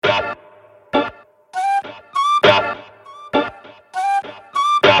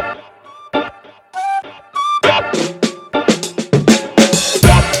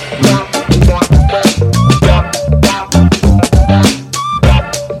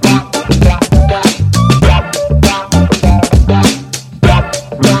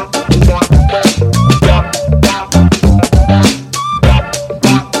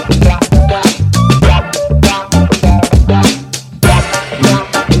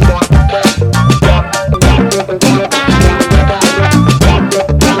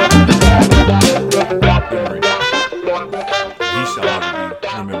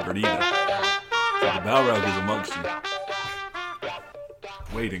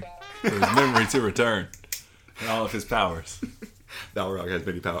for his memory to return and all of his powers. Balrog has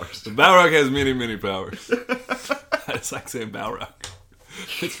many powers. Balrog has many, many powers. I just like saying Balrog.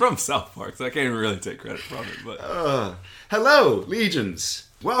 It's from South Park, so I can't even really take credit from it. But hello, Legions.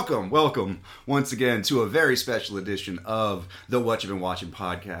 Welcome once again to a very special edition of the What You've Been Watching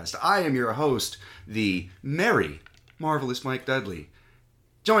podcast. I am your host, the merry, marvelous Mike Dudley.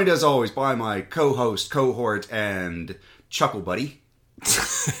 Joined as always by my co-host, cohort, and chuckle buddy.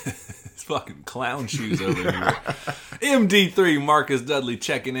 His fucking clown shoes over here. MD3 Marcus Dudley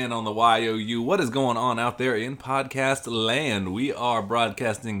checking in on the YOU. What is going on out there in podcast land? We are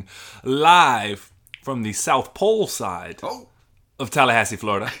broadcasting live from the South Pole side of Tallahassee,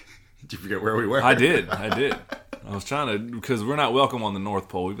 Florida. Did you forget where we were? I did. I was trying to, because we're not welcome on the North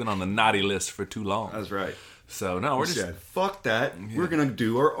Pole. We've been on the naughty list for too long. That's right. So, no, we're said, fuck that. Yeah. We're going to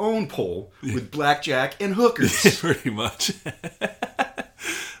do our own pole with blackjack and hookers. Pretty much.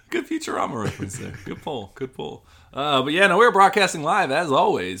 Good Futurama reference there. Good poll. But yeah, no, we're broadcasting live, as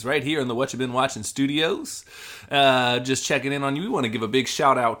always, right here in the What You've Been Watching studios. Just checking in on you. We want to give a big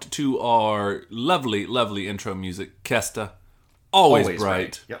shout out to our lovely, lovely intro music, Kesta. Always bright.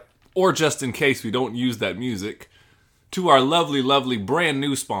 Right. Yep. Or just in case we don't use that music, to our lovely, lovely brand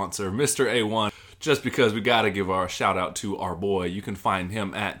new sponsor, Mr. A1. Just because we got to give our shout out to our boy. You can find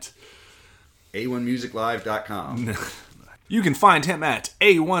him at a1musiclive.com. You can find him at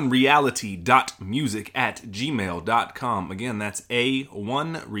a1reality.music@gmail.com. Again, that's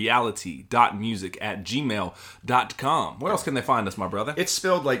a1reality.music@gmail.com. Where else can they find us, my brother? It's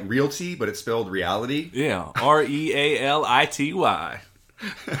spelled like realty, but it's spelled reality. Yeah, REALITY. Nope.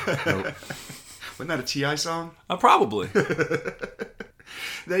 Wasn't that a T.I. song? Probably.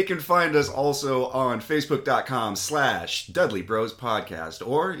 They can find us also on Facebook.com/Dudley Bros Podcast.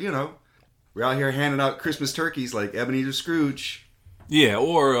 Or, we're out here handing out Christmas turkeys like Ebenezer Scrooge. Yeah,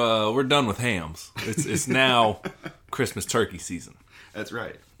 or we're done with hams. It's now Christmas turkey season. That's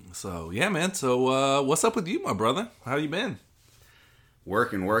right. So, yeah, man. So, what's up with you, my brother? How you been?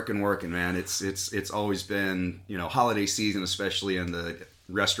 Working, man. It's always been, holiday season, especially in the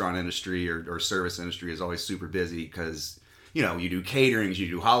restaurant industry or service industry, is always super busy because, you do caterings, you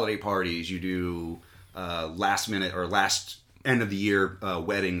do holiday parties, you do last minute or last end of the year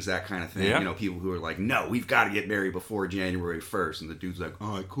weddings, that kind of thing. Yeah. People who are like, no, we've got to get married before January 1st. And the dude's like,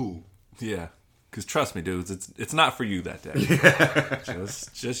 all right, cool. Yeah. Because trust me, dudes, it's not for you that day. Yeah.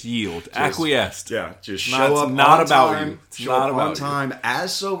 Just yield. Acquiesced. Yeah. Just show up not on about time. you. It's show not up about on time,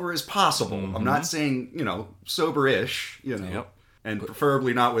 as sober as possible. Mm-hmm. I'm not saying, sober-ish, Yep. And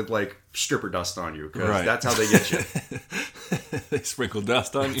preferably not with, stripper dust on you, because right. that's how they get you. They sprinkle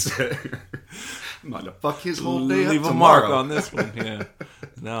dust on you. I'm going to fuck his whole day Leave up a tomorrow. mark on this one, yeah.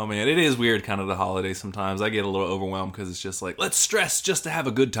 No, man, it is weird kind of the holidays sometimes. I get a little overwhelmed because it's just like, let's stress just to have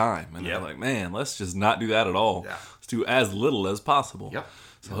a good time. And I'm like, man, let's just not do that at all. Yeah. Let's do as little as possible. Yep.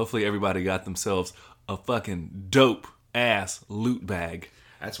 So hopefully everybody got themselves a fucking dope-ass loot bag.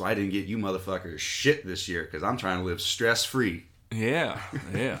 That's why I didn't get you motherfuckers shit this year, because I'm trying to live stress-free. Yeah,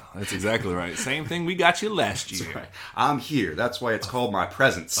 that's exactly right. Same thing we got you last year. That's right. I'm here. That's why it's called my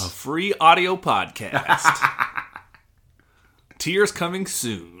presence. A free audio podcast. Tears coming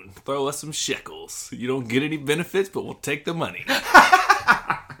soon. Throw us some shekels. You don't get any benefits, but we'll take the money.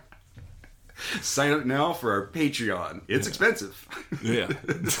 Sign up now for our Patreon. It's expensive. Yeah.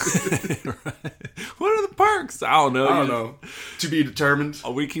 Right. What are the perks? I don't know. To be determined.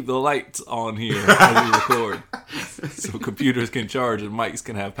 We keep the lights on here as we record. So computers can charge and mics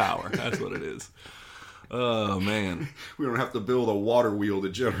can have power. That's what it is. Oh, man. We don't have to build a water wheel to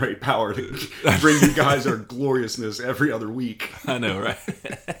generate power to bring you guys our gloriousness every other week. I know, right?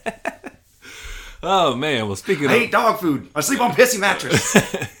 Oh, man. Well, speaking of... I eat dog food. I sleep on pissy mattress.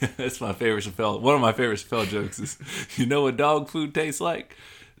 That's my favorite Chappelle. One of my favorite Chappelle jokes is, you know what dog food tastes like?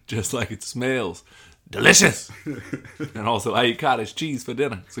 Just like it smells. Delicious! And also, I eat cottage cheese for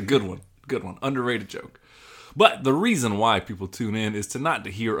dinner. It's a good one. Good one. Underrated joke. But the reason why people tune in is not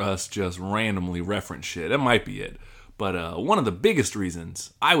to hear us just randomly reference shit. That might be it. But one of the biggest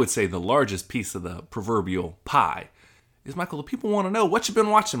reasons, I would say the largest piece of the proverbial pie, is, Michael, the people want to know what you've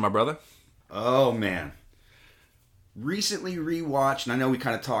been watching, my brother. Oh, man. Recently rewatched, and I know we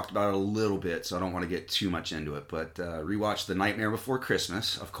kind of talked about it a little bit, so I don't want to get too much into it, but rewatched The Nightmare Before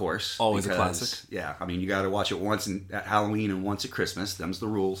Christmas, of course. Always a classic. Yeah, I mean, you got to watch it once at Halloween and once at Christmas. Them's the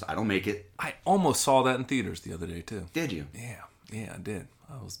rules. I don't make it. I almost saw that in theaters the other day, too. Did you? Yeah, I did.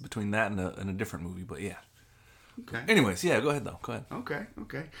 I was between that and a different movie, but yeah. Okay. Anyways, yeah, go ahead, though. Go ahead. Okay.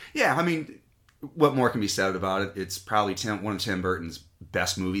 Yeah, I mean, what more can be said about it? It's probably one of Tim Burton's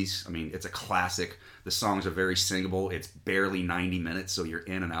best movies. I mean, it's a classic. The songs are very singable. It's barely 90 minutes, so you're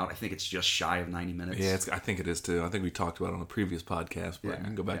in and out. I think it's just shy of 90 minutes. Yeah, I think it is too. I think we talked about it on a previous podcast, but you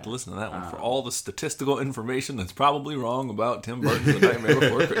can go back to listen to that one for all the statistical information that's probably wrong about Tim Burton's The Nightmare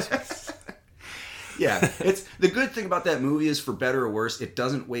Before Christmas. Yeah, it's the good thing about that movie is, for better or worse, it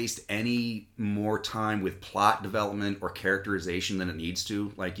doesn't waste any more time with plot development or characterization than it needs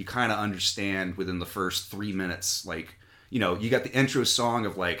to. Like, you kind of understand within the first 3 minutes, like, you know, you got the intro song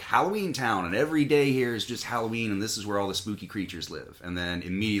of like Halloween Town, and every day here is just Halloween, and this is where all the spooky creatures live. And then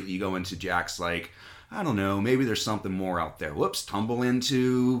immediately you go into Jack's like, I don't know, maybe there's something more out there. Whoops, tumble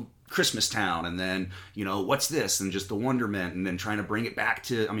into Christmas Town, and then, you know, what's this? And just the wonderment, and then trying to bring it back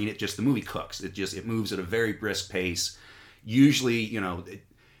to, I mean, the movie cooks. It moves at a very brisk pace. Usually, you know,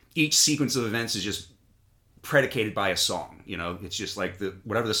 each sequence of events is just predicated by a song. You know, it's just like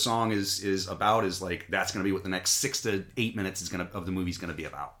whatever the song is about is like, that's going to be what the next 6 to 8 minutes of the movie is going to be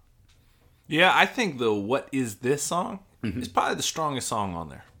about. Yeah, I think the What Is This song is probably the strongest song on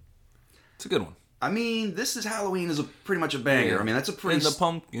there. It's a good one. I mean, This Is Halloween is pretty much a banger. Yeah. I mean, that's a pretty... And the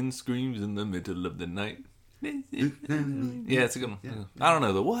pumpkin screams in the middle of the night. Yeah, it's a good one. Yeah. I don't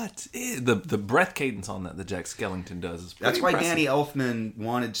know, the breath cadence on that Jack Skellington does is pretty That's why impressive. Danny Elfman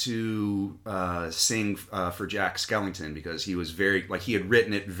wanted to sing for Jack Skellington, because he was he had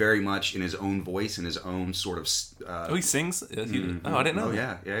written it very much in his own voice, in his own sort of... he sings? I didn't know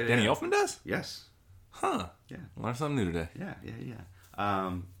that. Yeah. Danny Elfman does? Yes. Huh. Yeah. Learned something new today. Yeah.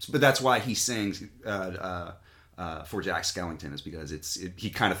 But that's why he sings for Jack Skellington, is because he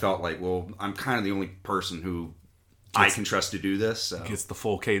kind of felt like, well, I'm kind of the only person who I can trust to do this. So. Gets the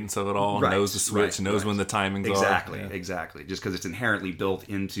full cadence of it all, knows the switch, knows when the timings are. Yeah. Exactly. Just because it's inherently built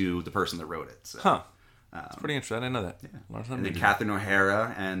into the person that wrote it. So. Huh. It's pretty interesting. I didn't know that. Yeah. And then Catherine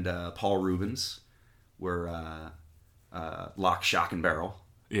O'Hara and Paul Rubens were Lock, Shock, and Barrel.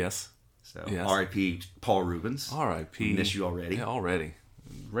 Yes. So R.I.P. Paul Rubens. R.I.P. Miss you already. Yeah, already.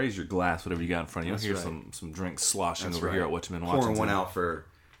 Raise your glass, whatever you got in front of you. Here's some drinks sloshing over here at what you've been watching. Pouring one out for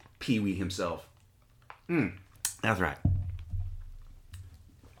Pee Wee himself. That's right.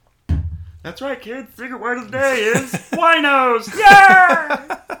 That's right, kids. Secret word of the day is winos.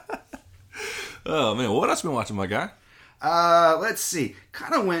 Yeah! Oh, man. What else have you been watching, my guy? Let's see.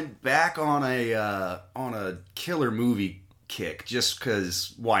 Kind of went back on a killer movie kick, just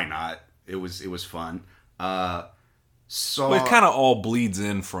because why not? It was fun. Well, it kind of all bleeds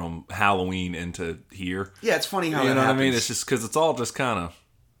in from Halloween into here. Yeah, it's funny how you that know happens. what I mean. It's just because it's all just kind of,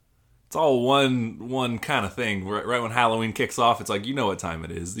 it's all one kind of thing. Right when Halloween kicks off, it's like, you know what time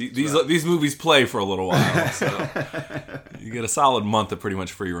it is. These movies play for a little while, so you get a solid month of pretty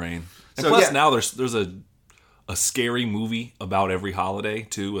much free reign. And plus, now there's a scary movie about every holiday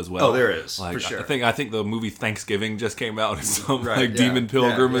too, as well. Oh, there is, like, for sure. I think the movie Thanksgiving just came out, and some demon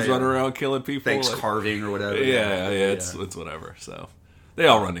pilgrim is running around killing people. Thanks carving or whatever. It's whatever. So they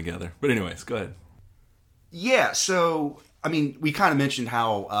all run together. But anyways, go ahead. Yeah. So I mean, we kind of mentioned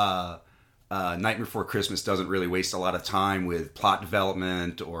how Nightmare Before Christmas doesn't really waste a lot of time with plot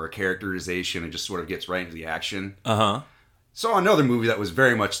development or characterization, and just sort of gets right into the action. Saw another movie that was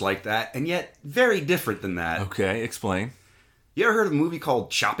very much like that, and yet very different than that. Okay, explain. You ever heard of a movie called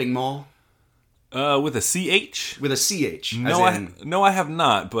Chopping Mall? With a CH? With a CH. No, I have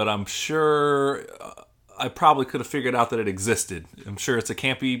not, but I'm sure I probably could have figured out that it existed. I'm sure it's a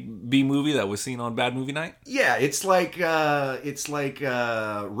campy B movie that was seen on Bad Movie Night. Yeah, it's like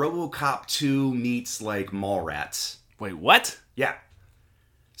RoboCop 2 meets like Mallrats. Wait, what? Yeah.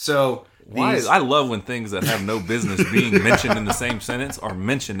 So I love when things that have no business being mentioned in the same sentence are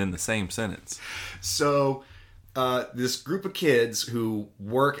mentioned in the same sentence. So this group of kids who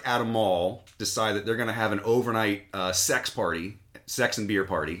work at a mall decide that they're going to have an overnight sex and beer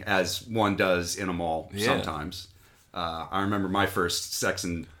party, as one does in a mall sometimes. I remember my first sex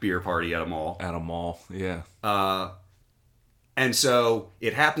and beer party at a mall. At a mall, yeah. And so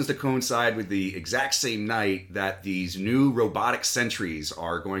it happens to coincide with the exact same night that these new robotic sentries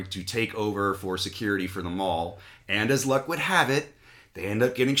are going to take over for security for the mall. And as luck would have it, they end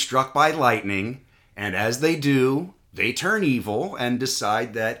up getting struck by lightning. And as they do, they turn evil and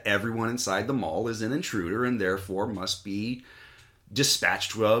decide that everyone inside the mall is an intruder and therefore must be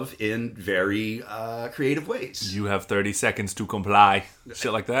dispatched of in very creative ways. You have 30 seconds to comply.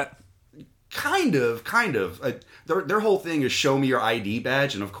 Shit like that? Kind of. Their whole thing is show me your ID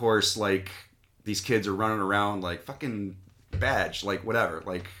badge, and of course, like, these kids are running around like, fucking badge, like, whatever,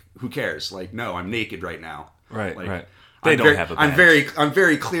 like, who cares? Like, no, I'm naked right now. Right, like, right. They don't have a badge. I'm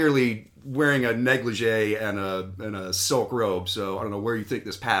very clearly wearing a negligee and a silk robe, so I don't know where you think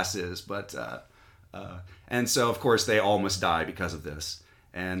this pass is, but And so, of course, they all must die because of this.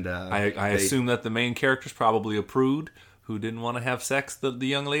 And I assume that the main character's probably a prude who didn't want to have sex, the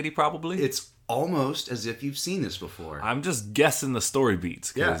young lady probably? It's almost as if you've seen this before. I'm just guessing the story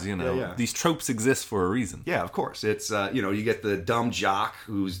beats because, these tropes exist for a reason. Yeah, of course. It's, you get the dumb jock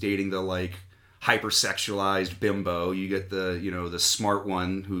who's dating the, like, hypersexualized bimbo. You get the, the smart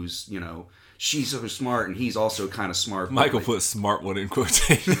one who's, she's so smart and he's also kind of smart. Michael put smart one in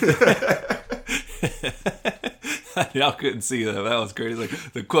quotation. Y'all couldn't see that. That was crazy. Like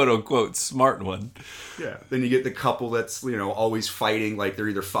the quote-unquote smart one. Yeah. Then you get the couple that's, always fighting. Like they're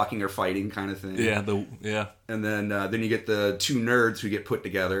either fucking or fighting kind of thing. Yeah. And then you get the two nerds who get put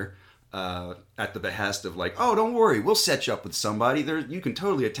together at the behest of like, oh, don't worry. We'll set you up with somebody. You can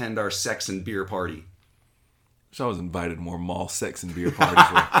totally attend our sex and beer party. So I was invited to more mall sex and beer parties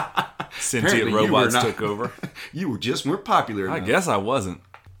where sentient robots took over. You just weren't popular enough. I guess I wasn't.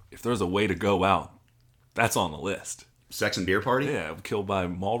 If there's a way to go out, that's on the list. Sex and beer party? Yeah, killed by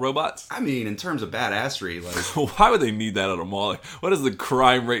mall robots. I mean, in terms of badassery, like... Why would they need that at a mall? Like, what is the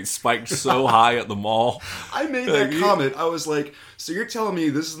crime rate spiked so high at the mall? I made that comment. I was like, so you're telling me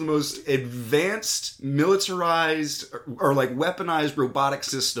this is the most advanced, militarized, or like weaponized robotic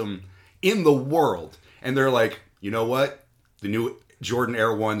system in the world? And they're like, you know what? The new Jordan Air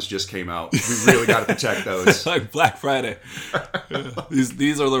 1s just came out. We really got to protect those. Like Black Friday.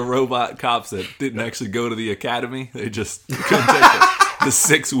 These are the robot cops that didn't actually go to the academy. They just couldn't take the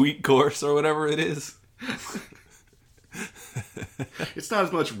 6-week course or whatever it is. It's not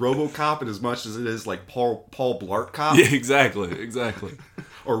as much RoboCop as much as it is like Paul Blart Cop. Yeah, exactly.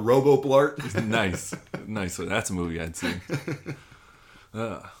 Or Robo Blart. Nice. That's a movie I'd see.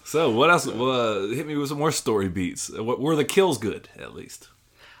 So what else? Hit me with some more story beats. Were the kills good, at least?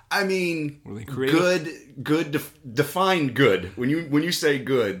 I mean, were they creative? Good. Define good. When you say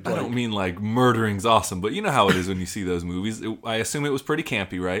good, I don't mean like murdering's awesome, but you know how it is when you see those movies. I assume it was pretty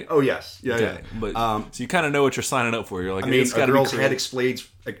campy, right? Oh yes, yeah, okay. Yeah. But so you kind of know what you're signing up for. You're like, I mean, a girl's head explodes.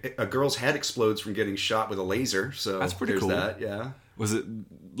 A girl's head explodes from getting shot with a laser. So that's pretty cool. That, yeah. Was it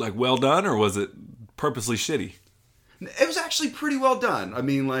like well done, or was it purposely shitty? It was actually pretty well done. I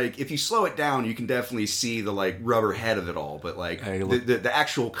mean, like, if you slow it down, you can definitely see the, like, rubber head of it all. But, like, the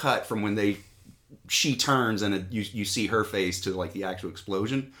actual cut from when she turns and you see her face to, like, the actual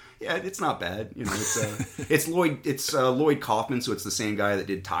explosion, yeah, it's not bad. It's Lloyd Kaufman, so it's the same guy that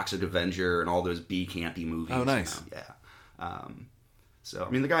did Toxic Avenger and all those B-campy movies. Oh, nice. Yeah. So, I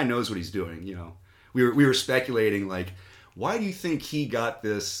mean, the guy knows what he's doing, We were speculating, like, why do you think he got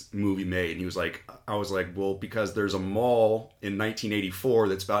this movie made? And he was like, I was like, well, because there's a mall in 1984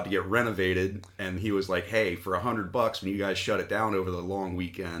 that's about to get renovated. And he was like, hey, for $100 when you guys shut it down over the long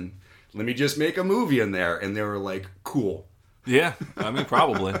weekend, let me just make a movie in there. And they were like, cool. Yeah, I mean,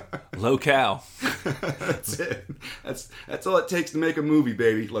 probably. Locale. That's it. That's all it takes to make a movie,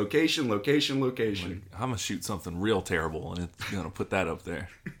 baby. Location. Like, I'm going to shoot something real terrible and it's going to put that up there.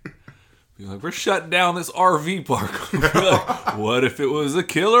 Like, we're shutting down this RV park. Like, what if it was a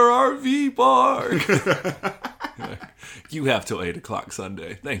killer RV park? Like, you have till 8 o'clock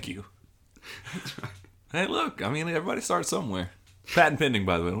Sunday. Thank you. Hey, look. I mean, everybody starts somewhere. Patent pending,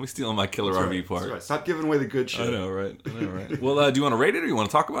 by the way. Don't be stealing my killer RV park. That's right. Stop giving away the good shit. I know, right? Well, do you want to rate it or you want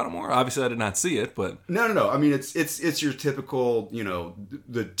to talk about it more? Obviously, I did not see it, but... No. I mean, it's your typical,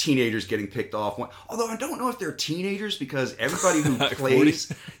 the teenagers getting picked off. Although I don't know if they're teenagers because everybody who like plays...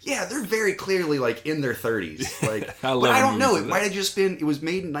 40? Yeah, they're very clearly, like, in their 30s. Like, I don't know. It might have just been... It was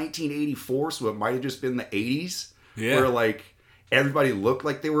made in 1984, so it might have just been the 80s. Yeah. Where, like, everybody looked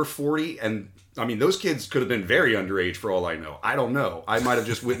like they were 40, and... I mean, those kids could have been very underage for all I know. I don't know. I might have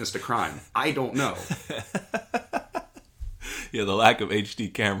just witnessed a crime. I don't know. Yeah, the lack of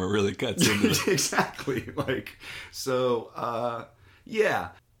HD camera really cuts into it. Exactly. Like, so, yeah.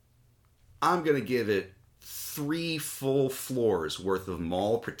 I'm going to give it 3 full floors worth of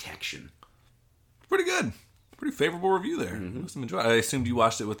mall protection. Pretty good. Pretty favorable review there. Mm-hmm. Must have enjoyed it. I assumed you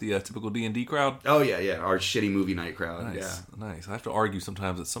watched it with the typical D&D crowd. Oh, yeah. Our shitty movie night crowd. Nice. I have to argue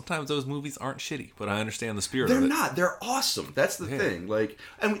sometimes that sometimes those movies aren't shitty, but I understand the spirit of it. They're not. They're awesome. That's the thing. Like,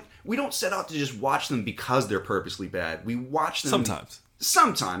 and we don't set out to just watch them because they're purposely bad. We watch them...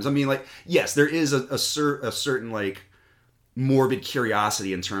 Sometimes. I mean, like, yes, there is a certain, like, morbid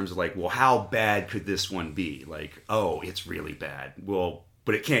curiosity in terms of, like, well, how bad could this one be? Like, oh, it's really bad. Well,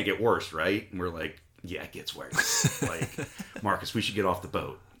 but it can't get worse, right? And we're like... Yeah, it gets worse. Like, Marcus, we should get off the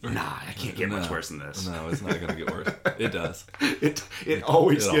boat. Nah, I can't get much worse than this. No, it's not going to get worse. It does. It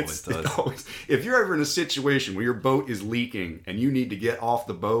always gets... Always does. If you're ever in a situation where your boat is leaking and you need to get off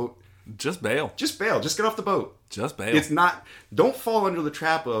the boat, Just bail. Just bail. Just get off the boat. Just bail. It's not. Don't fall under the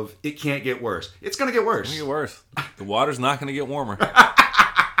trap of it can't get worse. It's going to get worse. It's going to get worse. The water's not going to get warmer.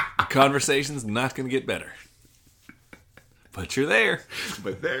 The conversation's not going to get better. But you're there.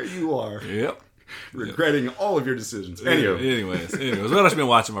 But there you are. Yep. Regretting all of your decisions. Anyways, what else you been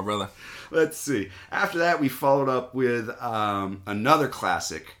watching, my brother? Let's see. After that, we followed up with another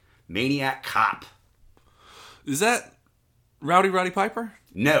classic, Maniac Cop. Is that Rowdy Piper?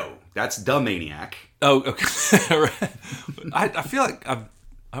 No, that's the Maniac. Oh, okay. I feel like I've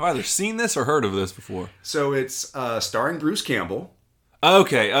either seen this or heard of this before. So it's starring Bruce Campbell.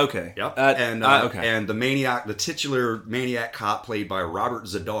 Okay. Yep. Okay. And the Maniac, the titular Maniac Cop, played by Robert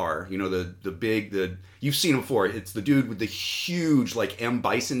Zadar. You know, the you've seen him before. It's the dude with the huge like M.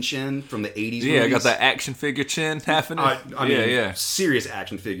 Bison chin from the 80s. Yeah, movies. I got that action figure chin happening. I mean, serious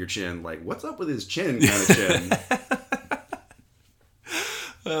action figure chin. Like, what's up with his chin kind of chin?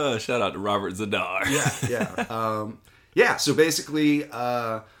 Shout out to Robert Zadar. Yeah. So basically,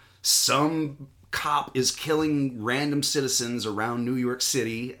 some cop is killing random citizens around New York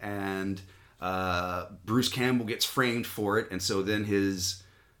City, and Bruce Campbell gets framed for it. And so then his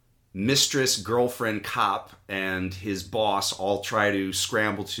mistress, girlfriend, cop, and his boss all try to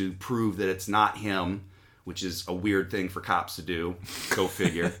scramble to prove that it's not him, which is a weird thing for cops to do. Go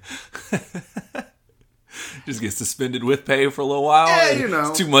figure. Just get suspended with pay for a little while. Yeah, you know.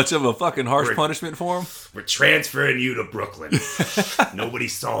 It's too much of a fucking harsh punishment for him. We're transferring you to Brooklyn. Nobody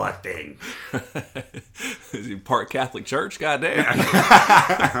saw a thing. Is he part Catholic Church? Goddamn.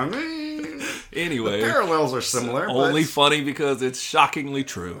 I mean, anyway. The parallels are similar. Only funny because it's shockingly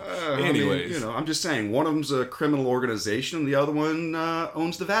true. Anyways. I mean, I'm just saying, one of them's a criminal organization and the other one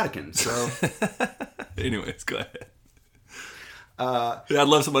owns the Vatican. So, anyways, go ahead. I'd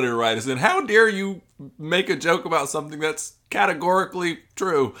love somebody to write us in. How dare you make a joke about something that's categorically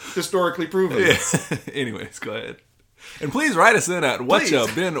true? Historically proven. Yeah. Anyways, go ahead. And please write us in at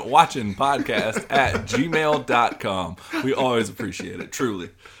whatchabeenwatchingpodcast@gmail.com. We always appreciate it. Truly.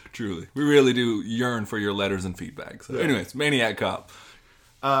 We really do yearn for your letters and feedback. So anyways, Maniac Cop.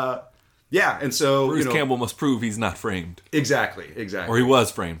 Yeah, and so Bruce Campbell must prove he's not framed. Exactly. Or he was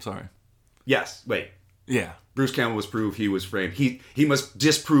framed, sorry. Yes, wait. Yeah. Bruce Campbell must prove he was framed. He must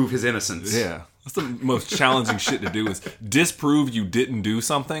disprove his innocence. Yeah. That's the most challenging shit to do is disprove you didn't do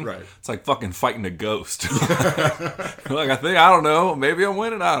something. Right. It's like fucking fighting a ghost. I don't know. Maybe I'm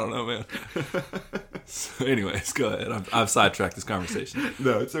winning. I don't know, man. So anyways, go ahead. I've sidetracked this conversation.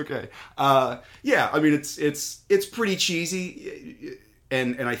 No, it's okay. Yeah, I mean, it's pretty cheesy.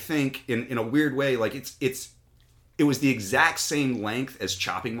 And I think in a weird way, like it was the exact same length as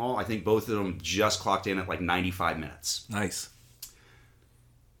Chopping Mall. I think both of them just clocked in at like 95 minutes. Nice.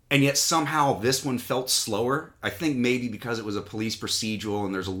 And yet somehow this one felt slower. I think maybe because it was a police procedural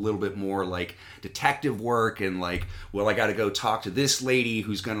and there's a little bit more like detective work and like, well, I got to go talk to this lady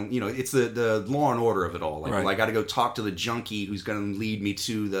who's going to, it's the Law and Order of it all. Like, right. Well, I got to go talk to the junkie who's going to lead me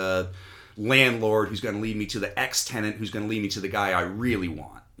to the landlord who's going to lead me to the ex-tenant who's going to lead me to the guy I really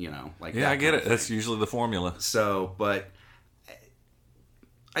want. Like yeah, I get it. That's usually the formula. So, but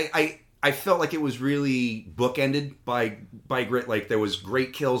I felt like it was really bookended by great. Like there was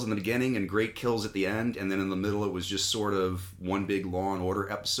great kills in the beginning and great kills at the end, and then in the middle it was just sort of one big Law and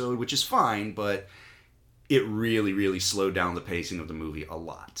Order episode, which is fine, but it really, really slowed down the pacing of the movie a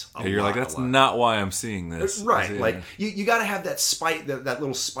lot. You're like, that's not why I'm seeing this. Right. Yeah. Like you got to have that spice, that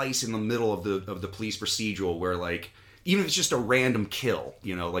little spice in the middle of the police procedural where like. Even if it's just a random kill,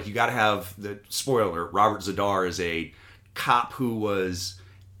 like you got to have the spoiler. Robert Zadar is a cop who was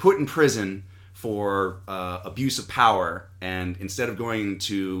put in prison for abuse of power, and instead of going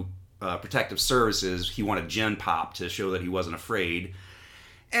to protective services, he wanted Gen Pop to show that he wasn't afraid.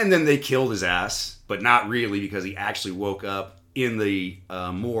 And then they killed his ass, but not really because he actually woke up in the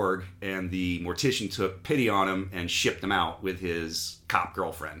morgue, and the mortician took pity on him and shipped him out with his cop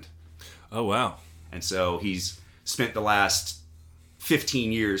girlfriend. Oh wow! And so he's spent the last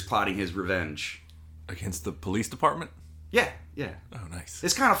 15 years plotting his revenge. Against the police department? Yeah. Oh, nice.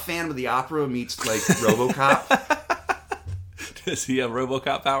 It's kind of Phantom of the Opera meets, like, RoboCop. Does he have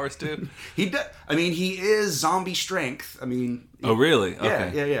RoboCop powers, too? He does. I mean, he is zombie strength. I mean... Oh, really?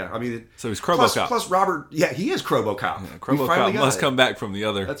 Okay. Yeah. I mean... So he's CroboCop. Plus Robert... Yeah, he is CroboCop. Yeah, CroboCop must come back from the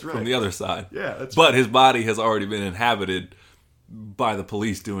other, that's right. from the other side. Yeah, that's But his body has already been inhabited by the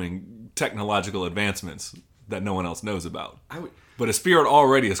police doing technological advancements that no one else knows about. But his spirit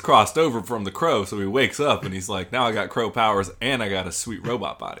already has crossed over from the crow, so he wakes up and he's like, now I got crow powers and I got a sweet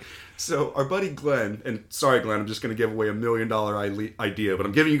robot body. So our buddy Glenn, and sorry Glenn, I'm just going to give away $1 million idea, but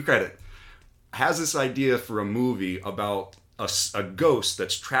I'm giving you credit, has this idea for a movie about a ghost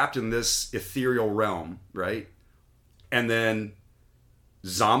that's trapped in this ethereal realm, right? And then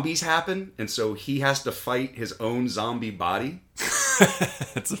zombies happen, and so he has to fight his own zombie body.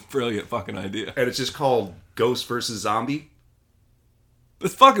 That's a brilliant fucking idea. And it's just called Ghost versus Zombie.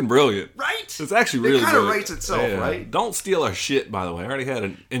 It's fucking brilliant. Right? It's actually really It kind of brilliant. writes itself, right? Don't steal our shit, by the way. I already had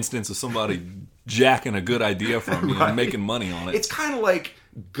an instance of somebody jacking a good idea from me and making money on it. It's kind of like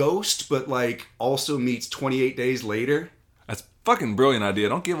Ghost, but like also meets 28 Days Later. That's a fucking brilliant idea.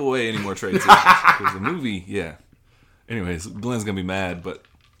 Don't give away any more trade secrets. Because the movie, yeah. Anyways, Glenn's going to be mad, but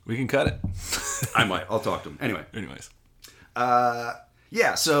we can cut it. I might. I'll talk to him. Anyways.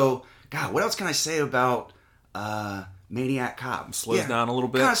 Yeah, so, God, what else can I say about Maniac Cops? Slows down a little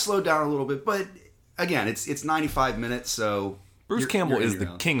bit. Kind of slowed down a little bit, but again, it's 95 minutes, so... Bruce Campbell is the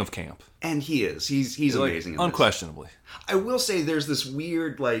king of camp. And he is. He's amazing in this. Unquestionably. I will say there's this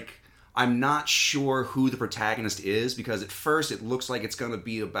weird, like, I'm not sure who the protagonist is, because at first it looks like it's going to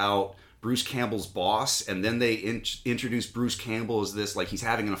be about Bruce Campbell's boss, and then they introduce Bruce Campbell as this, like, he's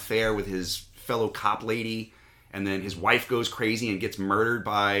having an affair with his fellow cop lady, and then his wife goes crazy and gets murdered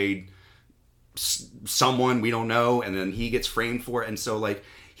by someone we don't know, and then he gets framed for it, and so, like,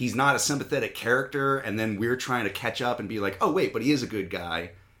 he's not a sympathetic character, and then we're trying to catch up and be like, oh, wait, but he is a good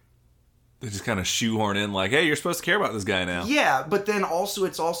guy. They just kind of shoehorn in like, hey, you're supposed to care about this guy now. Yeah, but then also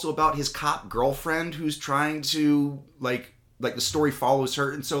it's also about his cop girlfriend who's trying to, like the story follows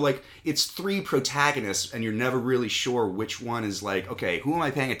her, and so, like, it's three protagonists, and you're never really sure which one is, like, okay, who am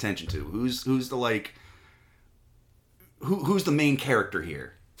I paying attention to? Who's the, like... Who's the main character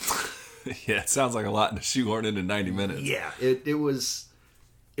here? Yeah, it sounds like a lot to shoehorn into 90 minutes. Yeah, it was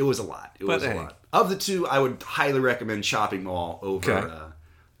a lot. It was a lot. Of the two, I would highly recommend Shopping Mall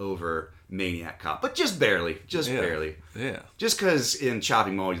over Maniac Cop, but just barely, barely. Yeah. Just because in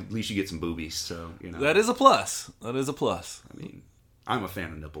Shopping Mall, at least you get some boobies, so, you know. That is a plus. I mean, I'm a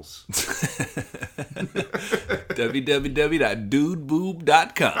fan of nipples.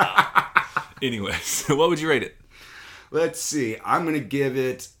 www.dudeboob.com. Anyway, so what would you rate it? Let's see. I'm going to give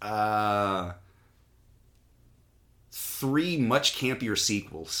it 3 much campier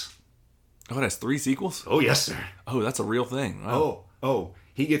sequels. Oh, it has 3 sequels? Oh, yes, sir. Oh, that's a real thing. Wow. Oh.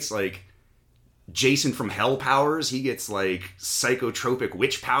 He gets, like, Jason from Hell powers. He gets, like, psychotropic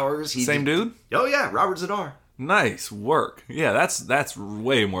witch powers. Same dude? Oh, yeah. Robert Zadar. Nice work. Yeah, that's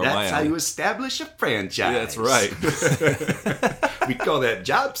way more my alley. That's how you establish a franchise. Yeah, that's right. We call that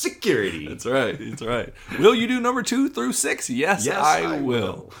job security. That's right. Will you do number 2 through 6? Yes, I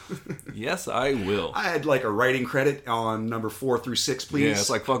will. Yes, I will. I had, like, a writing credit on number 4 through 6, please. Yeah, it's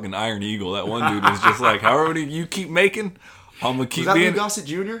like fucking Iron Eagle. That one dude was just like, however many you keep making, I'm going to keep being... Was that Lou Gossett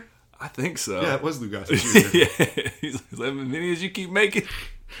Jr.? I think so. Yeah, it was Lou Gossett Jr. Yeah, he's like, as many as you keep making...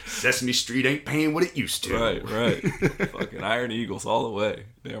 Sesame Street ain't paying what it used to. Right. Fucking Iron Eagles all the way.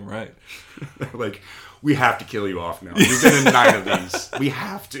 Damn right. Like, we have to kill you off now. You've been in 9 of these. We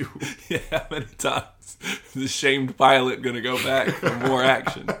have to. Yeah, how many times is the shamed pilot gonna go back for more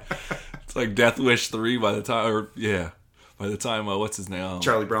action? It's like Death Wish 3 by the time, what's his name?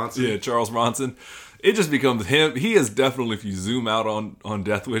 Charlie Bronson. Yeah, Charles Bronson. It just becomes him. He is definitely, if you zoom out on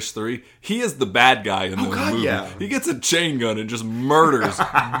Death Wish 3, he is the bad guy in the movie. Yeah. He gets a chain gun and just murders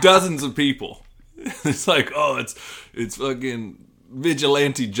dozens of people. It's like, oh, it's fucking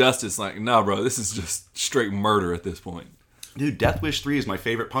vigilante justice. Like, nah, bro, this is just straight murder at this point. Dude, Death Wish 3 is my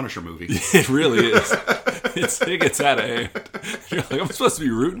favorite Punisher movie. It really is. It gets out of hand. You're like, I'm supposed to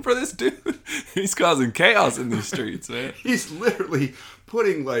be rooting for this dude? He's causing chaos in these streets, man. He's literally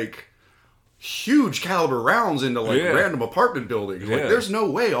putting, like, huge caliber rounds into, like, random apartment buildings. Like, there's no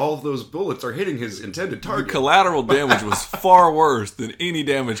way all of those bullets are hitting his intended target. The collateral damage was far worse than any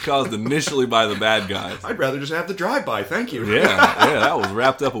damage caused initially by the bad guys. I'd rather just have the drive-by, thank you. Yeah, that was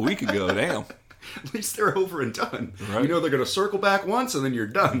wrapped up a week ago, damn. At least they're over and done. Right. You know they're going to circle back once and then you're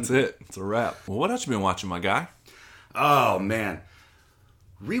done. That's it. It's a wrap. Well, what else you been watching, my guy? Oh, man.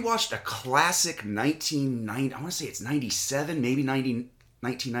 Rewatched a classic 1990, I want to say it's 97, maybe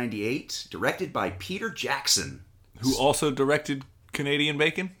 1998, directed by Peter Jackson. Who also directed Canadian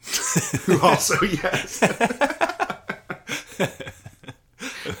Bacon? Who also, yes.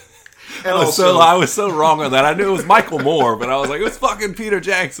 And I was so wrong on that. I knew it was Michael Moore, but I was like, it was fucking Peter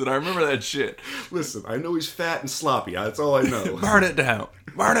Jackson. I remember that shit. Listen, I know he's fat and sloppy. That's all I know. Burn it down.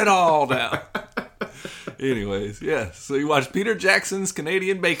 Burn it all down. Anyways, yeah. So you watched Peter Jackson's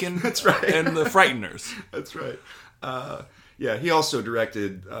Canadian Bacon. That's right. And The Frighteners. That's right. Yeah, he also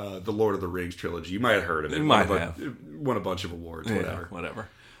directed the Lord of the Rings trilogy. You might have heard of it. You might have. Won a bunch of awards, whatever. Whatever.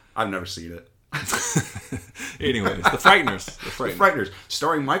 I've never seen it. Anyways, The Frighteners. The Frighteners,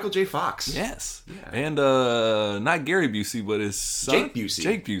 starring Michael J. Fox. Yes. Yeah. And not Gary Busey, but his son. Jake Busey.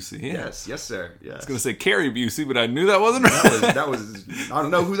 Jake Busey, yeah. Yes, sir. Yes. I was going to say Carrie Busey, but I knew that wasn't right. That was I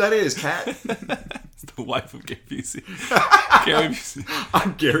don't know who that is, Kat. It's the wife of Gary Busey. Carrie Busey.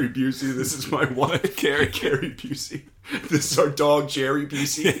 I'm Gary Busey. This is my wife, Carrie Busey. This is our dog, Jerry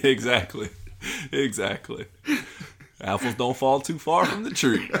Busey. Exactly. Apples don't fall too far from the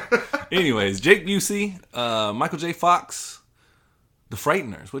tree. Anyways, Jake Busey, Michael J. Fox, The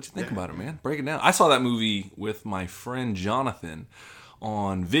Frighteners. What'd you think about it, man? Break it down. I saw that movie with my friend Jonathan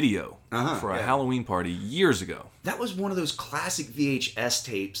on video for a Halloween party years ago. That was one of those classic VHS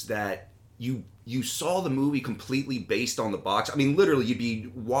tapes that you saw the movie completely based on the box. I mean, literally, you'd be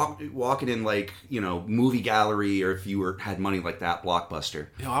walking in like, movie gallery, or if you had money like that, Blockbuster.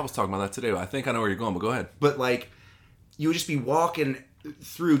 I was talking about that today. I think I know where you're going, but go ahead. But like, you would just be walking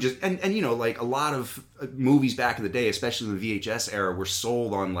through and like a lot of movies back in the day, especially in the VHS era, were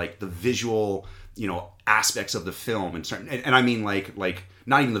sold on like the visual, aspects of the film, and I mean like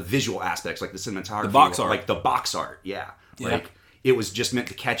not even the visual aspects, like the cinematography, the box art, like the box art, like it was just meant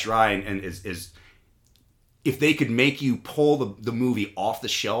to catch your eye, and is if they could make you pull the movie off the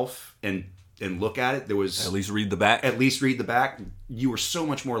shelf and look at it, there was at least read the back, you were so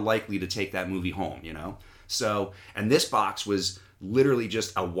much more likely to take that movie home, So, and this box was literally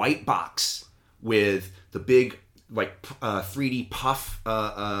just a white box with the big, like, 3D puff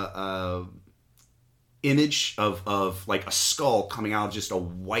image of like a skull coming out of just a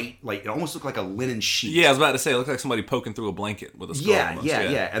white, like, it almost looked like a linen sheet. Yeah, I was about to say, it looked like somebody poking through a blanket with a skull.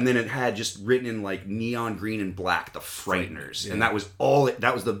 Yeah. And then it had just written in, like, neon green and black, The Frighteners. Yeah. And that was all,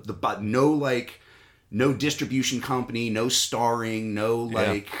 that was the no distribution company, no starring,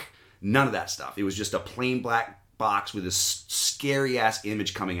 none of that stuff. It was just a plain black box with this scary ass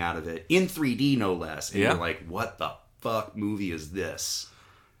image coming out of it in 3D, no less. And you're like, what the fuck movie is this?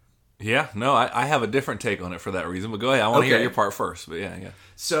 Yeah, no, I have a different take on it for that reason. But go ahead, I want to hear your part first. But yeah.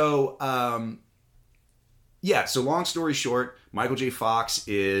 So, so long story short, Michael J. Fox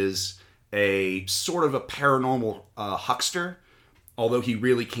is a sort of a paranormal huckster. Although he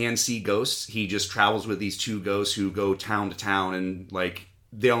really can see ghosts, he just travels with these two ghosts who go town to town, and like,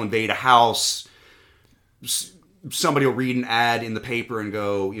 they'll invade a house. Somebody will read an ad in the paper and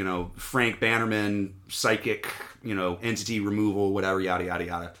go, Frank Bannerman, psychic, entity removal, whatever, yada, yada,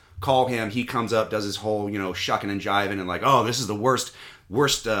 yada. Call him. He comes up, does his whole, shucking and jiving, and like, oh, this is the worst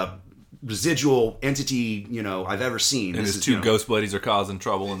residual entity, I've ever seen. And this his two ghost buddies are causing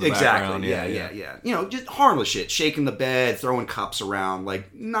trouble in the background. Yeah. Just harmless shit. Shaking the bed, throwing cups around,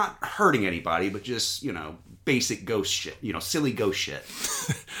 like, not hurting anybody, but just, basic ghost shit, silly ghost shit.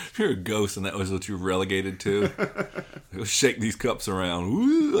 If you're a ghost and that was what you're relegated to, shake these cups around.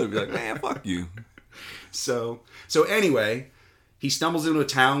 Woo, I'd be like, man, fuck you. So anyway, he stumbles into a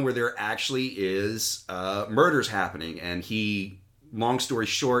town where there actually is murders happening, and he, long story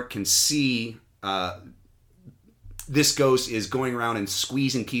short, can see this ghost is going around and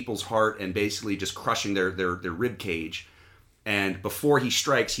squeezing people's heart and basically just crushing their rib cage. And before he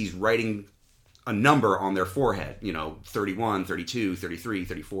strikes, he's writing a number on their forehead, 31, 32, 33,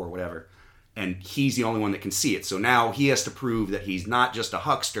 34, whatever. And he's the only one that can see it. So now he has to prove that he's not just a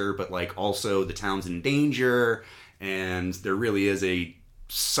huckster, but like also the town's in danger, and there really is a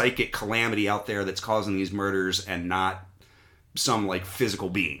psychic calamity out there that's causing these murders and not some like physical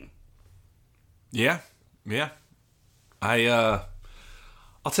being. Yeah. I'll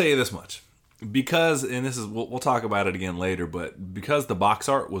tell you this much. Because, and this is, we'll talk about it again later, but because the box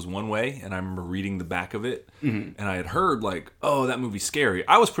art was one way, and I remember reading the back of it, and I had heard like, oh, that movie's scary.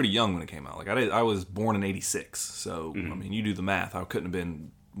 I was pretty young when it came out. Like, I was born in 86, so, I mean, you do the math. I couldn't have been,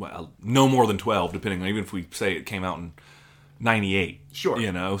 no more than 12, depending on, even if we say it came out in 98.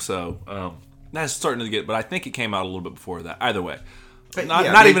 Sure. So, that's starting to get, but I think it came out a little bit before that. Either way.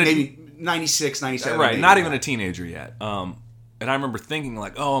 Maybe 96, 97. Right, not even a teenager yet. And I remember thinking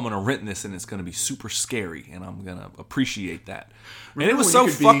like, oh, I'm going to rent this and it's going to be super scary and I'm going to appreciate that. And it was so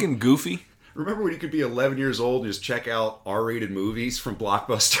fucking goofy. Remember when you could be 11 years old and just check out R-rated movies from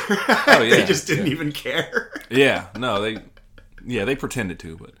Blockbuster? Oh, yeah. They just didn't even care. They pretended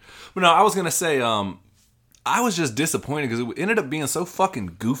to. But no, I was going to say, I was just disappointed because it ended up being so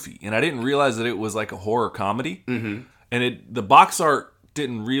fucking goofy. And I didn't realize that it was like a horror comedy. Mm-hmm. And the box art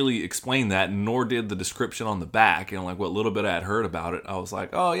didn't really explain that, nor did the description on the back. And like what little bit I had heard about it, I was like,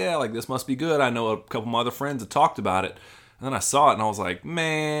 oh yeah, like this must be good. I know a couple of my other friends had talked about it. And then I saw it and I was like,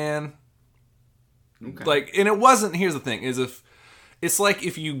 man. Okay. Like, and it wasn't, here's the thing, is if it's like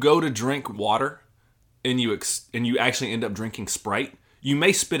if you go to drink water and you actually end up drinking Sprite, you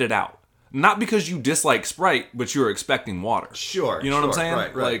may spit it out. Not because you dislike Sprite, but you're expecting water. Sure. You know what I'm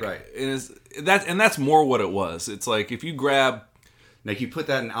saying? Right. That's more what it was. It's like if you grab... Like, you put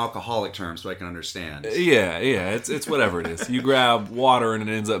that in alcoholic terms so I can understand. Yeah. It's whatever it is. You grab water and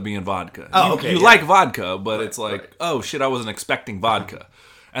it ends up being vodka. Oh, okay. You like vodka, but it's like, oh shit, I wasn't expecting vodka.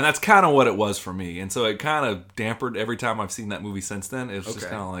 And that's kind of what it was for me. And so it kind of dampened every time I've seen that movie since then. It was just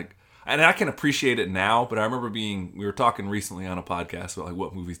kind of like... And I can appreciate it now, but I remember we were talking recently on a podcast about like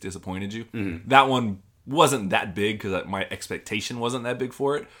what movies disappointed you. Mm-hmm. That one wasn't that big because my expectation wasn't that big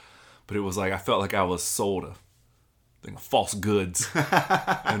for it. But it was like, I felt like I was sold a thing of false goods.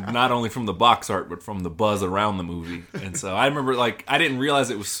 And not only from the box art, but from the buzz around the movie. And so I remember, like, I didn't realize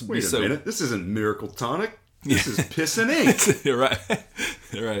it was Wait a minute, this isn't Miracle Tonic. This is Piss and Ink. You're right.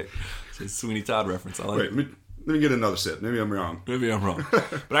 It's a Sweeney Todd reference. I like it. Let me get another sip. Maybe I'm wrong.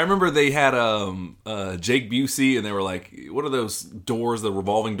 But I remember they had Jake Busey, and they were like, what are those doors, the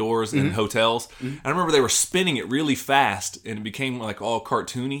revolving doors in hotels? Mm-hmm. I remember they were spinning it really fast, and it became like all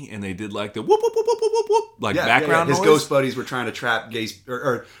cartoony, and they did like the whoop, whoop, whoop, whoop, whoop, whoop, like background noise. His ghost buddies were trying to trap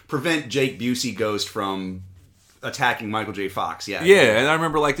or prevent Jake Busey ghost from attacking Michael J. Fox. Yeah, and I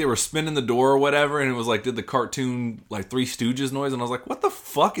remember like they were spinning the door or whatever, and it was like did the cartoon like Three Stooges noise, and I was like, what the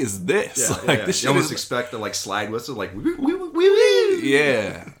fuck is this? This you almost expect the like slide whistle, like wee, wee, wee, wee.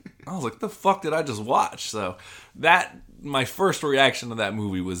 Yeah. I was like, the fuck did I just watch? So that my first reaction to that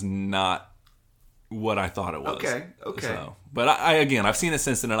movie was not what I thought it was. Okay. So, but I've seen it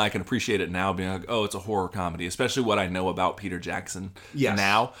since then, and I can appreciate it now, being like, oh, it's a horror comedy, especially what I know about Peter Jackson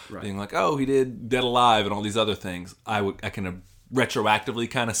now, being like, oh, he did Dead Alive and all these other things. I can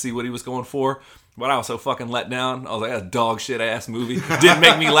retroactively kind of see what he was going for, but I was so fucking let down. I was like, that's a dog shit ass movie. Didn't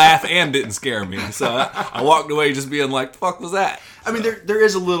make me laugh and didn't scare me. So I walked away just being like, the fuck was that? I mean, there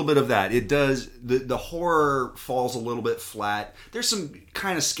is a little bit of that. It does, the horror falls a little bit flat. There's some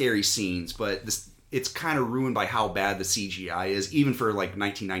kind of scary scenes, but it's kind of ruined by how bad the CGI is, even for like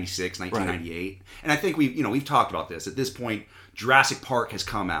 1996, 1998. Right. And I think we've talked about this. At this point, Jurassic Park has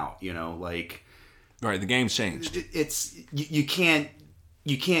come out. Right, the game's changed. It's you can't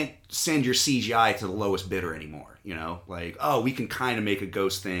send your CGI to the lowest bidder anymore. Like, oh, we can kind of make a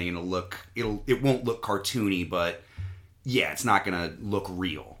ghost thing and it won't look cartoony, but yeah, it's not gonna look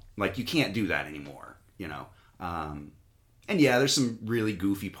real. Like, you can't do that anymore. And yeah, there's some really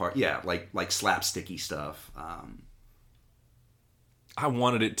goofy part. Yeah, like slapsticky stuff. I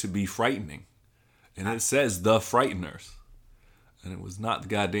wanted it to be frightening, and it says The Frighteners, and it was not the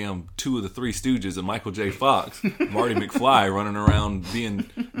goddamn two of the Three Stooges and Michael J. Fox, Marty McFly running around being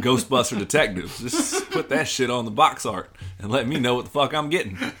Ghostbuster detectives. Just put that shit on the box art and let me know what the fuck I'm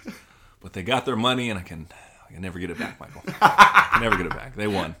getting. But they got their money, and I can never get it back, Michael. Never get it back. They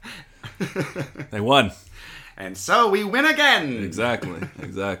won. And so we win again. Exactly.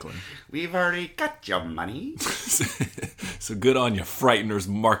 We've already got your money. So good on your Frighteners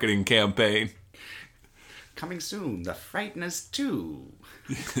marketing campaign. Coming soon, The Frighteners 2.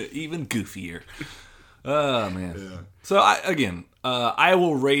 Even goofier. Oh, man. Yeah. So, I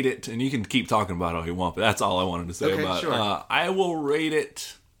will rate it, and you can keep talking about it all you want, but that's all I wanted to say about it. Sure. I will rate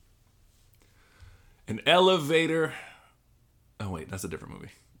it an elevator. Oh, wait, that's a different movie.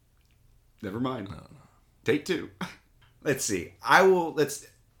 Never mind. No. Take 2. Let's see.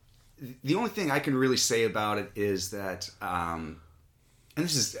 The only thing I can really say about it is that, and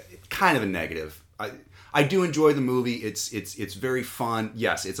this is kind of a negative. I do enjoy the movie. It's very fun.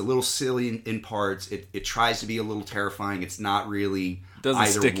 Yes, it's a little silly in parts. It tries to be a little terrifying. It's not really doesn't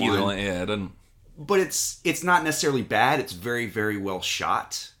either stick one. Either. Yeah, it doesn't. But it's not necessarily bad. It's very, very well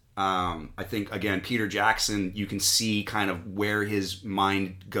shot. I think, again, Peter Jackson, you can see kind of where his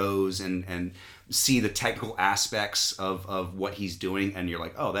mind goes and see the technical aspects of what he's doing, and you're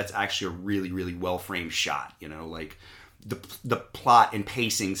like, oh, that's actually a really, really well-framed shot. Like the plot and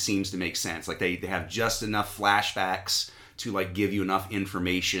pacing seems to make sense. Like they have just enough flashbacks to like give you enough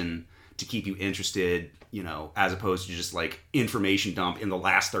information to keep you interested, as opposed to just like information dump in the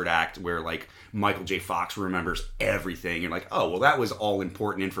last third act where like Michael J. Fox remembers everything. You're like, oh, well, that was all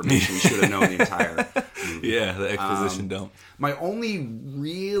important information. We should have known the entire movie. Yeah, the exposition dump. My only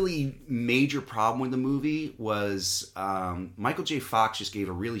really major problem with the movie was Michael J. Fox just gave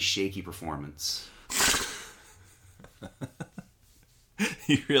a really shaky performance.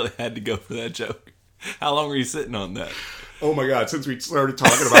 You really had to go for that joke. How long were you sitting on that? Oh my God, since we started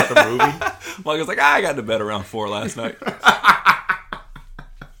talking about the movie. Mike was like, I got to bed around 4 last night.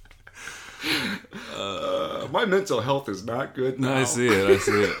 My mental health is not good now. I see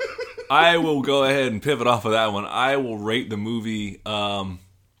it. I will go ahead and pivot off of that one. I will rate the movie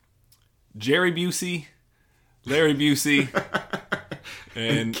Jerry Busey, Larry Busey,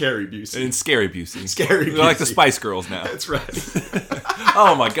 and Carrie Busey. And Scary Busey. Scary Busey. They're like the Spice Girls now. That's right.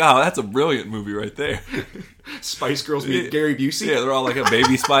 Oh my God, that's a brilliant movie right there. Spice Girls meet Gary Busey? Yeah, they're all like a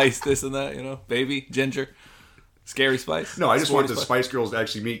baby Spice, this and that, baby, ginger, Scary Spice. No, I just want the Spice Girls to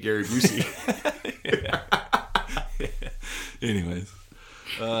actually meet Gary Busey. Yeah. Anyways.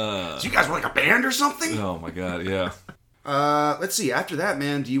 So you guys were like a band or something? Oh my God, yeah. Let's see. After that,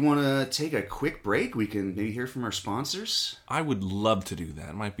 man, do you want to take a quick break? We can maybe hear from our sponsors. I would love to do that.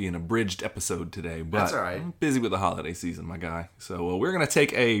 It might be an abridged episode today, but that's all right. I'm busy with the holiday season, my guy. So we're going to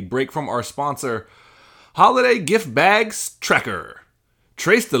take a break from our sponsor, Holiday Gift Bags Tracker.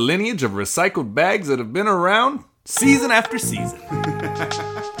 Trace the lineage of recycled bags that have been around season after season.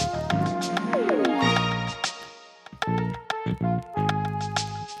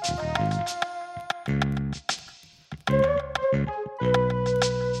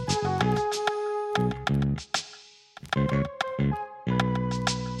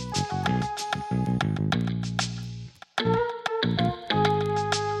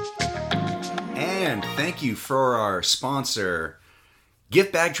 Thank you for our sponsor,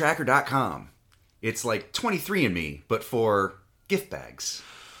 giftbagtracker.com. It's like 23andMe, but for gift bags.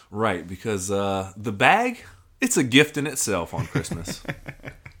 Right, because the bag, it's a gift in itself on Christmas.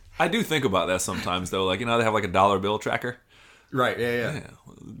 I do think about that sometimes, though. Like, they have like a dollar bill tracker. Right, yeah.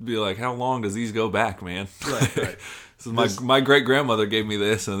 Be like, how long does these go back, man? Right. So my great-grandmother gave me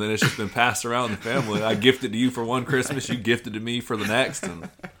this, and then it's just been passed around the family. I gifted to you for one Christmas, you gifted to me for the next, and...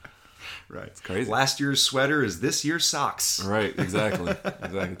 Right. It's crazy. Last year's sweater is this year's socks. Right, exactly.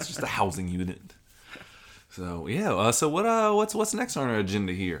 It's just a housing unit. So, yeah. So what's next on our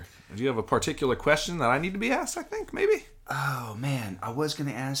agenda here? Do you have a particular question that I need to be asked, I think, maybe? Oh, man. I was going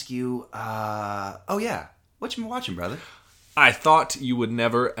to ask you, oh, yeah. What you been watching, brother? I thought you would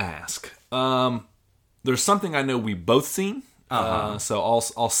never ask. There's something I know we both seen, so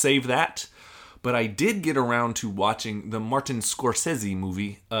I'll save that. But I did get around to watching the Martin Scorsese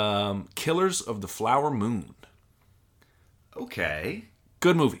movie, Killers of the Flower Moon. Okay.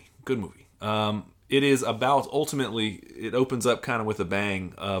 Good movie. It is about, ultimately, it opens up kind of with a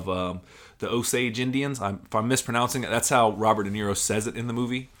bang of the Osage Indians. If I'm mispronouncing it, that's how Robert De Niro says it in the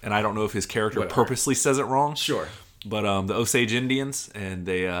movie. And I don't know if his character purposely says it wrong. Sure. But the Osage Indians, and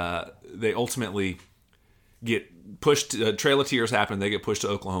they ultimately get pushed. Trail of Tears happen. They get pushed to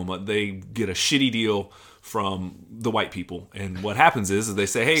Oklahoma. They get a shitty deal from the white people, and what happens is they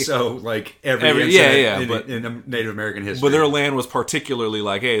say, "Hey." So like every in Native American history, but their land was particularly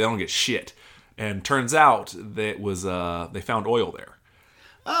like, "Hey, they don't get shit." And turns out that it was they found oil there.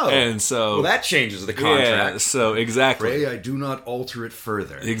 Oh, and so well, that changes the contract. Yeah, so exactly. Pray I do not alter it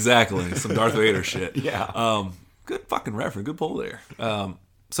further. Exactly, some Darth Vader shit. Yeah. Good fucking reference. Good pull there. So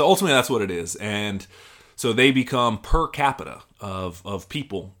ultimately, that's what it is, and. So they become, per capita of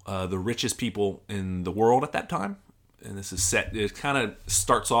people, the richest people in the world at that time. And this is set, it kind of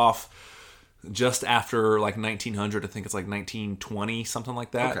starts off just after like 1900. I think it's like 1920, something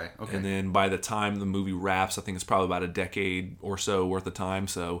like that. Okay. And then by the time the movie wraps, I think it's probably about a decade or so worth of time.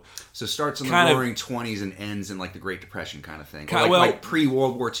 So it starts in the roaring 20s and ends in like the Great Depression kind of thing. Like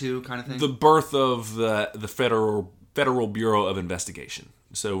pre-World War II kind of thing? The birth of the Federal Bureau of Investigation.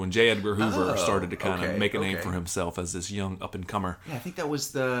 So when J. Edgar Hoover started to kind of make a name for himself as this young up-and-comer. Yeah, I think that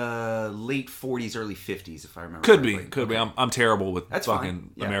was the late 40s, early 50s, if I remember Could correctly. be. I'm terrible with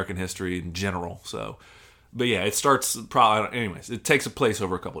American history in general. So, but yeah, it starts probably... Anyways, it takes place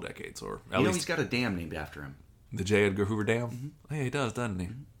over a couple decades. Or at least he's got a dam named after him. The J. Edgar Hoover Dam? Mm-hmm. Oh, yeah, he does, doesn't he?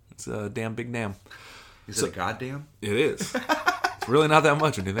 It's a damn big dam. Is it a goddamn? It is. It's really not that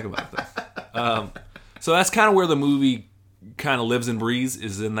much when you think about it. So that's kind of where the movie... kind of lives and breathes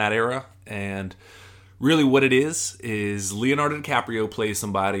is in that era, and really what it is Leonardo DiCaprio plays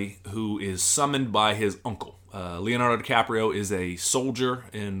somebody who is summoned by his uncle. Leonardo DiCaprio is a soldier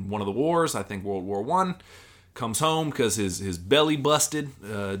in one of the wars, I think World War I, comes home because his belly busted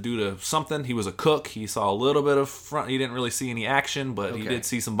due to something. He was a cook. He saw a little bit of front. He didn't really see any action, but he did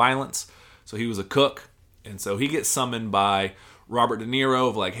see some violence. So he was a cook, and so he gets summoned by Robert De Niro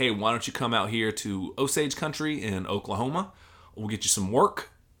of like, hey, why don't you come out here to Osage country in Oklahoma? We'll get you some work.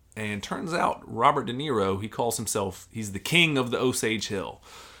 And turns out Robert De Niro, he calls himself, he's the king of the Osage Hill,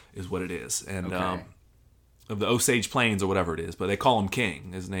 is what it is. And of the Osage Plains or whatever it is. But they call him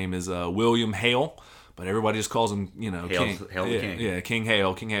king. His name is William Hale. But everybody just calls him, King. Hail the King. Yeah, King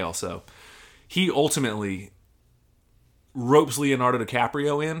Hale. So he ultimately ropes Leonardo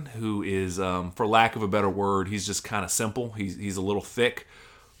DiCaprio in, who is, for lack of a better word, he's just kind of simple. He's a little thick,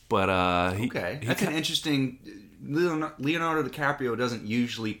 but that's an interesting. Leonardo DiCaprio doesn't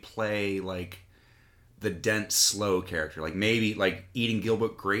usually play like the dense, slow character. Like maybe like eating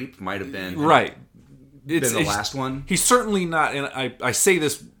Gilbert Grape might have been right. Been the last one. He's certainly not, and I say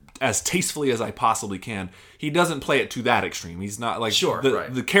this as tastefully as I possibly can. He doesn't play it to that extreme. He's not like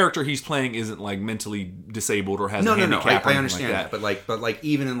the character he's playing isn't like mentally disabled or has a handicap. I understand that, but like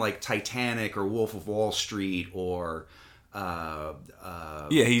even in like Titanic or Wolf of Wall Street or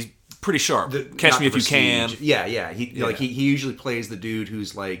he's pretty sharp. Catch Me If You Can. Yeah. He usually plays the dude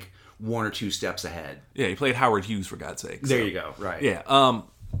who's like one or two steps ahead. Yeah, he played Howard Hughes for God's sake. There you go. Right. Yeah.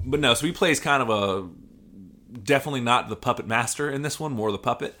 But no, so he plays kind of definitely not the puppet master in this one, more the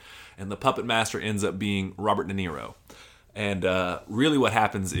puppet. And the puppet master ends up being Robert De Niro. And really what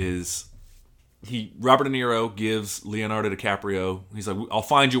happens is Robert De Niro gives Leonardo DiCaprio, he's like, I'll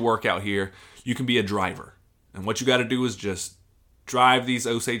find you work out here. You can be a driver. And what you got to do is just drive these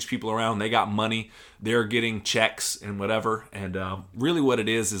Osage people around. They got money. They're getting checks and whatever. And really what it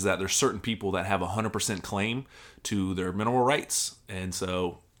is that there's certain people that have 100% claim to their mineral rights. And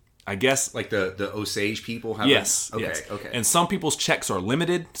so I guess like the Osage people have Okay. And some people's checks are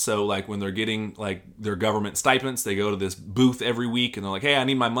limited, so like when they're getting like their government stipends, they go to this booth every week and they're like, "Hey, I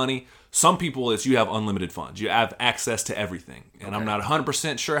need my money." Some people it's you have unlimited funds. You have access to everything. And I'm not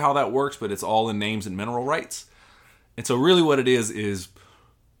 100% sure how that works, but it's all in names and mineral rights. And so really what it is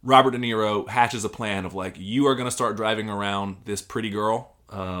Robert De Niro hatches a plan of like, you are going to start driving around this pretty girl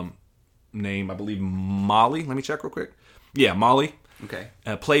named, I believe, Molly. Let me check real quick. Yeah, Molly. Okay.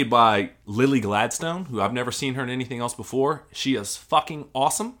 Played by Lily Gladstone, who I've never seen her in anything else before. She is fucking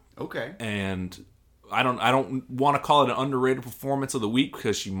awesome. Okay. And I don't want to call it an underrated performance of the week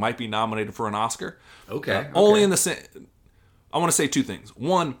because she might be nominated for an Oscar. Okay. Only in the I want to say two things.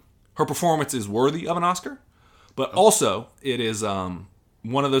 One, her performance is worthy of an Oscar, but also it is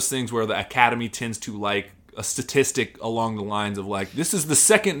one of those things where the Academy tends to like a statistic along the lines of like, this is the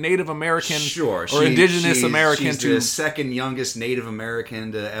second Native American or indigenous American she's the second youngest Native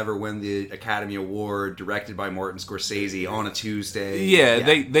American to ever win the Academy Award, directed by Martin Scorsese on a Tuesday. Yeah.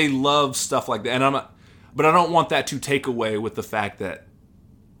 They love stuff like that, and but I don't want that to take away with the fact that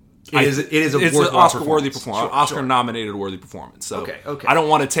it's an Oscar-worthy performance, Oscar-nominated worthy performance. So okay. I don't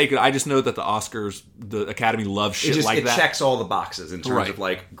want to take it. I just know that the Academy loves shit like that. It checks all the boxes in terms of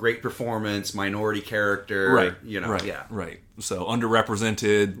like great performance, minority character, right? Right. So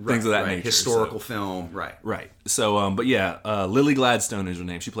underrepresented, things of that nature. Historical film, right. So, but yeah, Lily Gladstone is her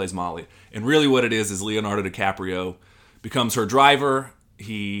name. She plays Molly, and really what it is Leonardo DiCaprio becomes her driver.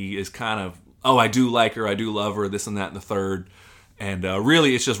 He is kind of, I do like her, I do love her, this and that and the third. And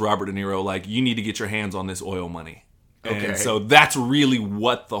really, it's just Robert De Niro, like, you need to get your hands on this oil money. Okay. And so that's really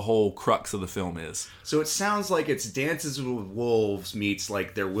what the whole crux of the film is. So it sounds like it's Dances with Wolves meets,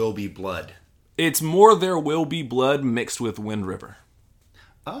 like, There Will Be Blood. It's more There Will Be Blood mixed with Wind River.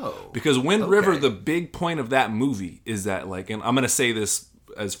 Oh. Because Wind River, the big point of that movie is that, like, and I'm going to say this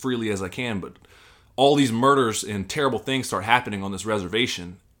as freely as I can, but all these murders and terrible things start happening on this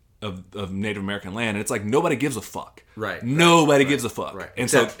reservation of Native American land, and it's like nobody gives a fuck. Right. Nobody gives a fuck. Right.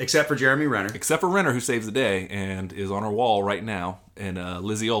 And except for Jeremy Renner. Except for Renner, who saves the day and is on our wall right now, and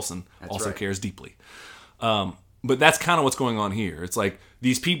Lizzie Olsen cares deeply. But that's kind of what's going on here. It's like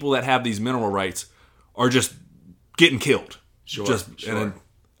these people that have these mineral rights are just getting killed. Sure.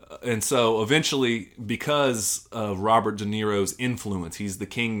 And so eventually, because of Robert De Niro's influence, he's the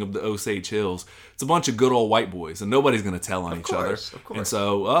king of the Osage Hills. It's a bunch of good old white boys, and nobody's going to tell on each other. Of course. And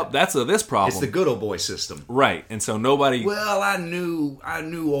so, that's this problem. It's the good old boy system, right? And so nobody. Well, I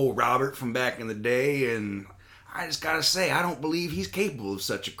knew old Robert from back in the day, and I just got to say, I don't believe he's capable of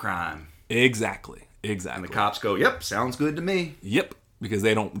such a crime. Exactly. And the cops go, "Yep, sounds good to me." Yep, because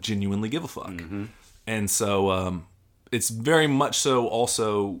they don't genuinely give a fuck. Mm-hmm. And so. It's very much so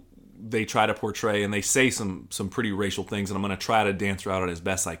also they try to portray, and they say some pretty racial things, and I'm going to try to dance around it as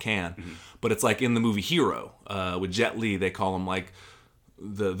best I can. Mm-hmm. But it's like in the movie Hero with Jet Li, they call him like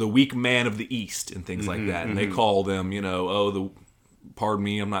the weak man of the East and things like that. And they call them, pardon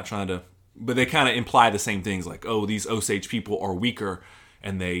me, I'm not trying to, but they kind of imply the same things like, these Osage people are weaker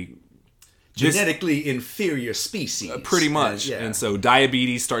and they... genetically inferior species. Pretty much. And so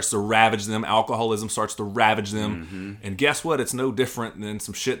diabetes starts to ravage them. Alcoholism starts to ravage them. Mm-hmm. And guess what? It's no different than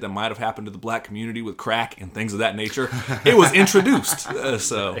some shit that might have happened to the black community with crack and things of that nature. It was introduced.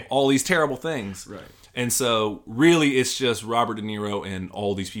 All these terrible things. Right. And so really it's just Robert De Niro and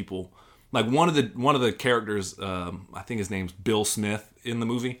all these people. Like one of the characters, I think his name's Bill Smith in the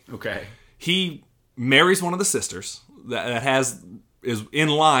movie. Okay. He marries one of the sisters that is in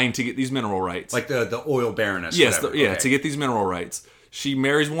line to get these mineral rights. Like the oil baroness. Yes, to get these mineral rights. She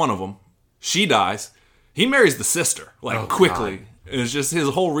marries one of them. She dies. He marries the sister, quickly. God. And it's just his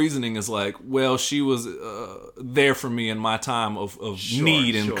whole reasoning is like, well, she was there for me in my time of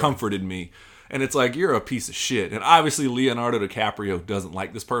need and comforted me. And it's like, you're a piece of shit. And obviously Leonardo DiCaprio doesn't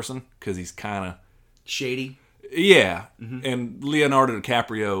like this person because he's kind of... shady? Yeah. Mm-hmm. And Leonardo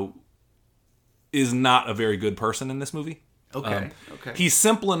DiCaprio is not a very good person in this movie. Okay. He's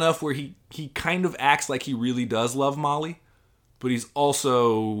simple enough where he kind of acts like he really does love Molly, but he's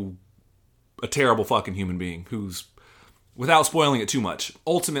also a terrible fucking human being who's, without spoiling it too much,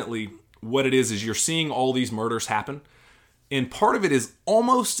 ultimately what it is you're seeing all these murders happen. And part of it is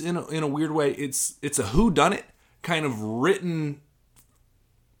almost in a weird way, it's a whodunit kind of written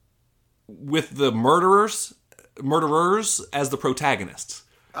with the murderers as the protagonists.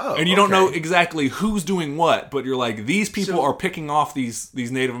 Oh, and you don't know exactly who's doing what, but you're like, these people are picking off these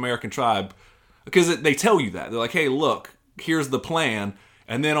Native American tribe because they tell you that. They're like, hey, look, here's the plan.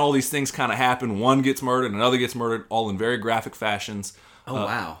 And then all these things kind of happen. One gets murdered, another gets murdered, all in very graphic fashions. Oh,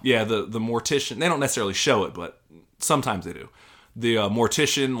 wow. Yeah, the mortician, they don't necessarily show it, but sometimes they do. The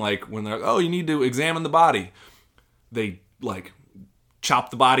mortician, like, when they're like, oh, you need to examine the body, they, like,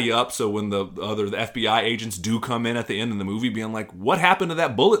 chop the body up, so when the FBI agents do come in at the end of the movie being like, what happened to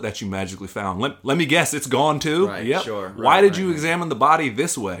that bullet that you magically found? Let me guess, it's gone too? Right, yep. Sure. Why did you examine the body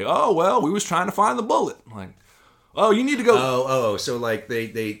this way? Oh, well, we was trying to find the bullet. Like, oh, you need to go... so, like,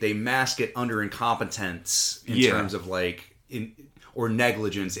 they mask it under incompetence in terms of, like... or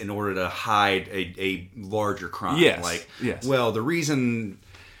negligence in order to hide a larger crime. Yes. Well, the reason,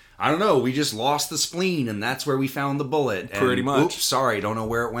 I don't know, we just lost the spleen and that's where we found the bullet. And, pretty much. Oops, sorry, don't know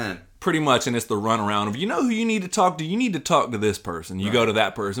where it went. Pretty much, and it's the runaround of, you know who you need to talk to? You need to talk to this person. You go to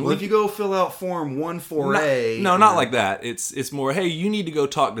that person. Well, if you go fill out form 14A... not like that. It's more, hey, you need to go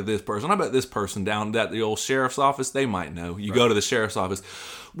talk to this person. I bet this person down at the old sheriff's office, they might know. You go to the sheriff's office.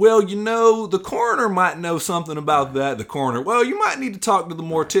 Well, you know, the coroner might know something about that. The coroner, well, you might need to talk to the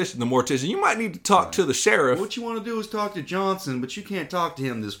mortician. The mortician, you might need to talk to the sheriff. What you want to do is talk to Johnson, but you can't talk to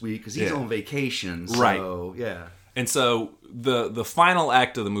him this week because he's on vacation. So, right. Yeah. And so the final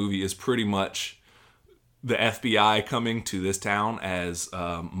act of the movie is pretty much the FBI coming to this town as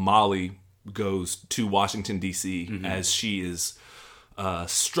Molly goes to Washington, D.C., as she is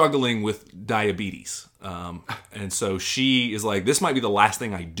struggling with diabetes. And so she is like, this might be the last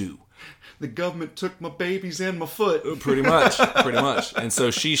thing I do. The government took my babies and my foot. Pretty much. And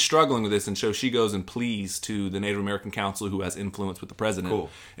so she's struggling with this, and so she goes and pleads to the Native American council who has influence with the president,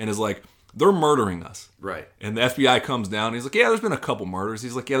 and is like, they're murdering us. Right. And the FBI comes down, and he's like, yeah, there's been a couple murders.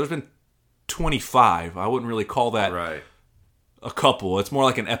 He's like, yeah, there's been 25. I wouldn't really call that a couple. It's more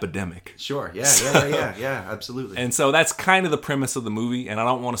like an epidemic. Sure. Yeah, absolutely. And so that's kind of the premise of the movie, and I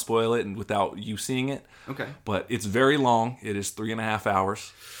don't want to spoil it without you seeing it. Okay. But it's very long. It is 3.5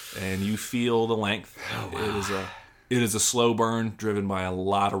 hours, and you feel the length. Oh, wow. It is a slow burn driven by a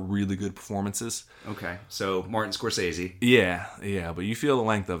lot of really good performances. Okay. So Martin Scorsese. Yeah, but you feel the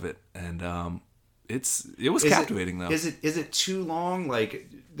length of it, and it was captivating though. Is it too long? Like,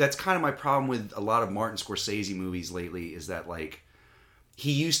 that's kind of my problem with a lot of Martin Scorsese movies lately, is that, like,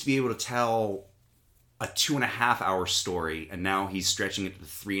 he used to be able to tell a 2.5 hour story, and now he's stretching it to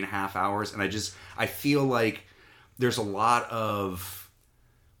 3.5 hours, and I feel like there's a lot of,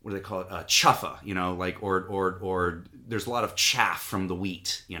 what do they call it? Chuffa, you know, like, or there's a lot of chaff from the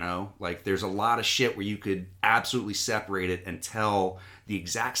wheat, you know, like, there's a lot of shit where you could absolutely separate it and tell the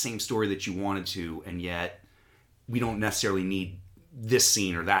exact same story that you wanted to, and yet we don't necessarily need this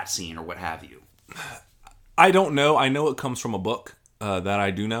scene or that scene or what have you. I don't know. I know it comes from a book that I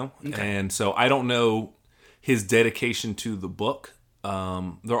do know, and so I don't know his dedication to the book.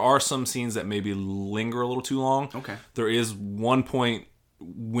 There are some scenes that maybe linger a little too long. Okay. There is one point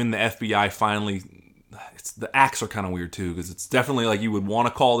when the FBI finally, the acts are kind of weird too, because it's definitely like you would want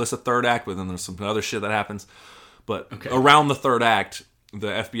to call this a third act, but then there's some other shit that happens. But around the third act, the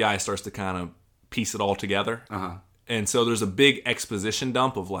FBI starts to kind of piece it all together. And so there's a big exposition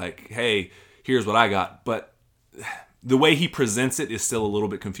dump of like, hey, here's what I got. But the way he presents it is still a little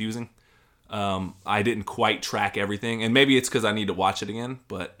bit confusing. I didn't quite track everything, and maybe it's because I need to watch it again,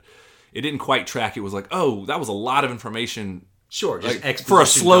 but it didn't quite track. It was like, oh, that was a lot of information. Sure, just like, for a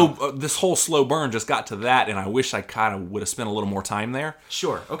slow, this whole slow burn just got to that, and I wish I kind of would have spent a little more time there.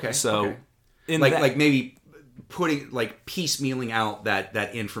 Sure, okay. So, like maybe putting, like, piecemealing out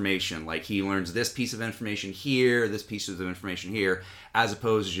that information, like he learns this piece of information here, this piece of information here, as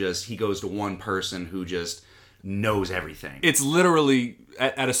opposed to just he goes to one person who just knows everything. It's literally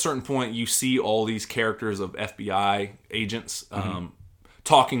at a certain point you see all these characters of FBI agents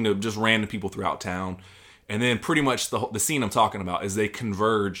talking to just random people throughout town. And then pretty much the scene I'm talking about is they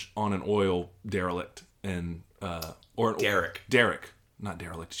converge on an oil derelict, and or derrick, not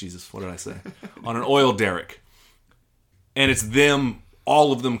derelict. Jesus, what did I say? On an oil derrick, and it's them.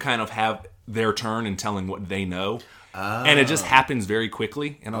 All of them kind of have their turn in telling what they know, and it just happens very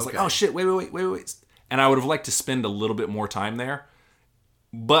quickly. And I was like, oh shit, wait. And I would have liked to spend a little bit more time there,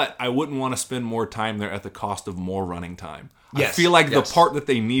 but I wouldn't want to spend more time there at the cost of more running time. Yes, I feel like the part that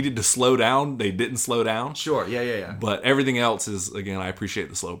they needed to slow down, they didn't slow down. Sure, yeah. But everything else is, again, I appreciate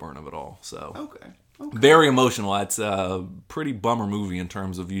the slow burn of it all. So Okay. Very emotional. It's a pretty bummer movie in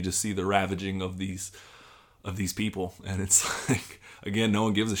terms of you just see the ravaging of these people, and it's like, again, no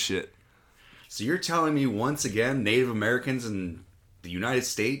one gives a shit. So you're telling me once again, Native Americans in the United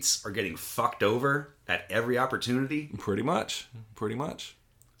States are getting fucked over at every opportunity? Pretty much.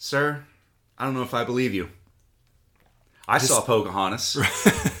 Sir, I don't know if I believe you. I saw Pocahontas.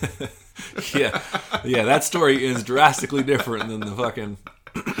 Yeah, that story is drastically different than the fucking...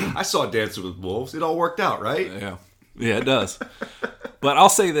 I saw Dancing with Wolves. It all worked out, right? Yeah, it does. But I'll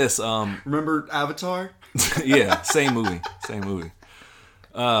say this. Remember Avatar? Yeah, same movie.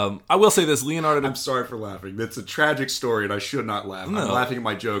 I will say this, Leonardo... I'm sorry for laughing. It's a tragic story, and I should not laugh. No. I'm laughing at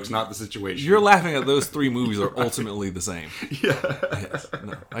my jokes, not the situation. You're laughing at those three movies are ultimately the same. Yeah. Yes.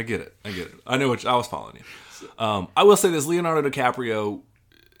 No, I get it. I know I was following you. I will say this, Leonardo DiCaprio,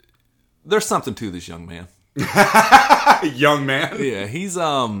 there's something to this young man. Young man? Yeah, he's...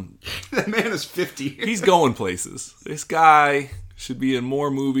 That man is 50. He's going places. This guy should be in more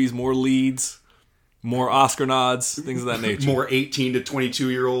movies, more leads, more Oscar nods, things of that nature. More 18 to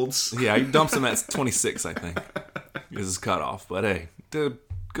 22-year-olds. Yeah, he dumps him at 26, I think. Is his cutoff. But hey, dude,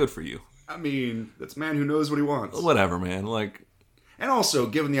 good for you. I mean, that's a man who knows what he wants. Whatever, man. Like... And also,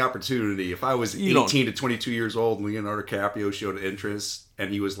 given the opportunity, if I was 18 to 22 years old and Leonardo DiCaprio showed interest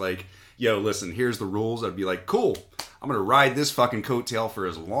and he was like, yo, listen, here's the rules, I'd be like, cool, I'm going to ride this fucking coattail for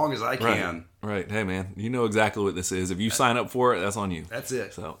as long as I can. Right. Hey, man, you know exactly what this is. If you sign up for it, that's on you. That's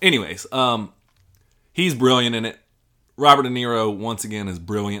it. So, anyways, he's brilliant in it. Robert De Niro, once again, is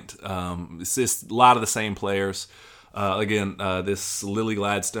brilliant. It's just a lot of the same players. This Lily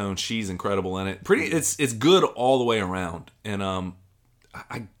Gladstone, she's incredible in it. It's good all the way around. And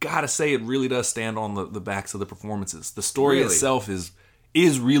I gotta say, it really does stand on the backs of the performances. The story itself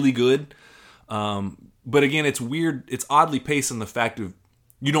is really good. But again, it's weird. It's oddly paced in the fact of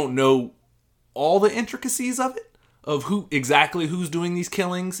you don't know all the intricacies of it, of who's doing these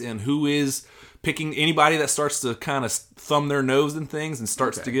killings and who is picking anybody that starts to kind of thumb their nose in things and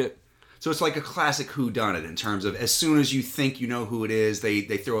starts to get... So it's like a classic whodunit in terms of as soon as you think you know who it is, they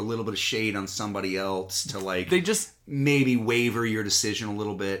throw a little bit of shade on somebody else to like... They just... Maybe waver your decision a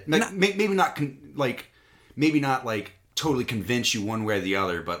little bit. Maybe not totally convince you one way or the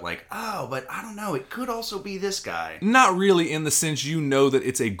other, but like, oh, but I don't know, it could also be this guy. Not really, in the sense you know that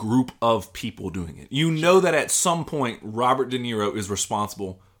it's a group of people doing it. You know that at some point Robert De Niro is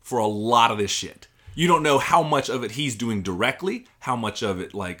responsible for a lot of this shit. You don't know how much of it he's doing directly, how much of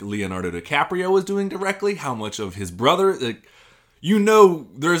it like Leonardo DiCaprio is doing directly, how much of his brother... You know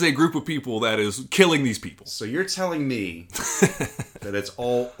there's a group of people that is killing these people. So you're telling me that it's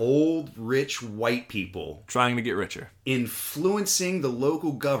all old, rich, white people... Trying to get richer. Influencing the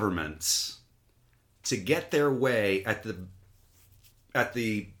local governments to get their way at the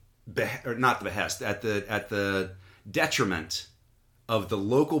detriment of the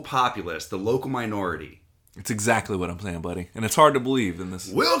local populace, the local minority. It's exactly what I'm saying, buddy. And it's hard to believe in this.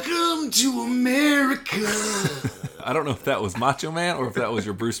 Welcome to America. I don't know if that was Macho Man or if that was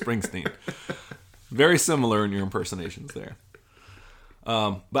your Bruce Springsteen. Very similar in your impersonations there.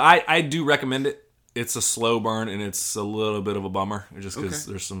 But I do recommend it. It's a slow burn and it's a little bit of a bummer just because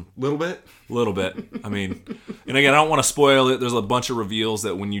there's some... Little bit. I mean, and again, I don't want to spoil it. There's a bunch of reveals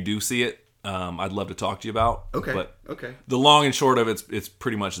that when you do see it, I'd love to talk to you about. But the long and short of it's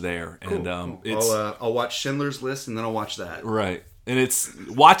pretty much there. Cool, and cool. I'll watch Schindler's List and then I'll watch that. Right. And it's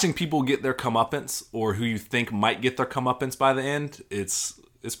watching people get their comeuppance or who you think might get their comeuppance by the end. It's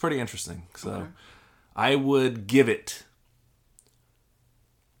pretty interesting. So I would give it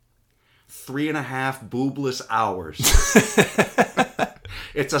 3.5 boobless hours.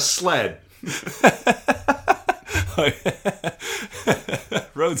 It's a sled.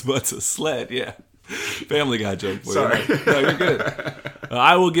 Rosebud's a sled, yeah. Family Guy joke. Sorry. No, you're good.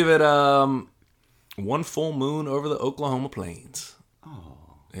 I will give it one full moon over the Oklahoma plains. Oh.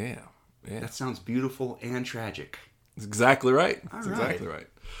 Yeah. That sounds beautiful and tragic. That's exactly right. That's exactly right.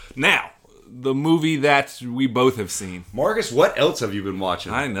 Now, the movie that we both have seen. Marcus, what else have you been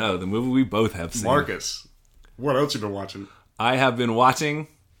watching? I know, the movie we both have seen. Marcus, what else have you been watching? I have been watching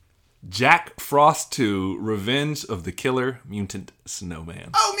Jack Frost 2, Revenge of the Killer Mutant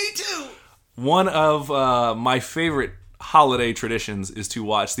Snowman. Oh, me too! One of my favorite holiday traditions is to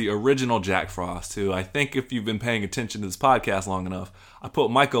watch the original Jack Frost, who I think if you've been paying attention to this podcast long enough, I put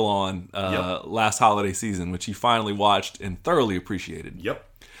Michael on last holiday season, which he finally watched and thoroughly appreciated. Yep.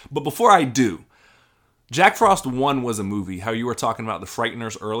 But before I do, Jack Frost 1 was a movie, how you were talking about the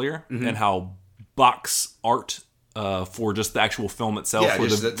Frighteners earlier, and how box art for just the actual film itself, for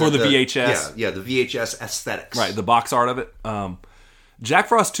the VHS. Yeah, the VHS aesthetics. Right, the box art of it. Jack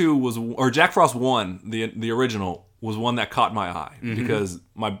Frost 2 was, or Jack Frost 1, the original, was one that caught my eye because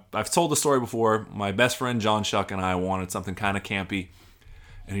I've told the story before. My best friend John Shuck and I wanted something kind of campy,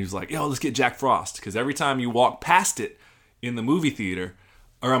 and he was like, "Yo, let's get Jack Frost," because every time you walk past it in the movie theater,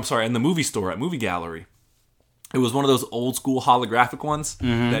 or I'm sorry, in the movie store at Movie Gallery, it was one of those old school holographic ones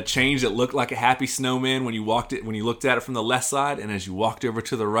that changed. It looked like a happy snowman when you looked at it from the left side, and as you walked over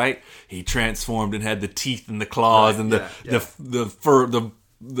to the right, he transformed and had the teeth and the claws and the fur,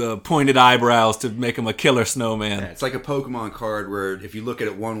 the pointed eyebrows to make him a killer snowman. Yeah, it's like a Pokemon card where if you look at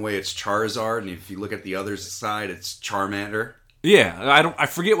it one way, it's Charizard, and if you look at the other side, it's Charmander. Yeah, I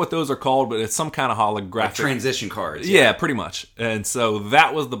forget what those are called, but it's some kind of holographic like transition cards. Yeah, pretty much. And so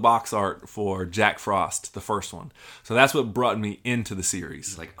that was the box art for Jack Frost, the first one. So that's what brought me into the series.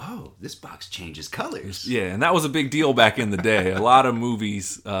 It's like, oh, this box changes colors. Yeah, and that was a big deal back in the day. A lot of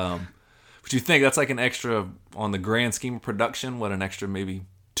movies. But you think that's like an extra on the grand scheme of production? What, an extra maybe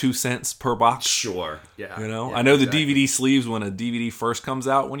 2 cents per box? Sure. Yeah. You know, yeah, I know exactly. the DVD sleeves, when a DVD first comes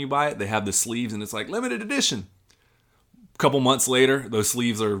out, when you buy it, they have the sleeves and it's like limited edition. A couple months later, those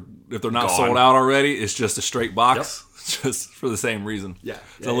sleeves are, if they're not sold out already, it's just a straight box, just for the same reason. Yeah.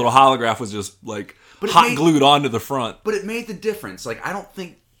 So a little holograph was just like glued onto the front. But it made the difference. Like, I don't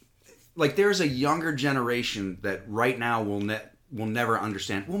think, like, there's a younger generation that right now will never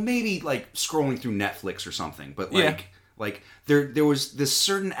understand. Well, maybe like scrolling through Netflix or something, but like there was this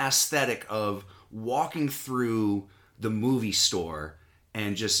certain aesthetic of walking through the movie store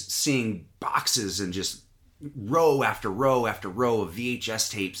and just seeing boxes and just row after row after row of VHS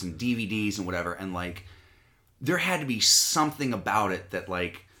tapes and DVDs and whatever, and like there had to be something about it that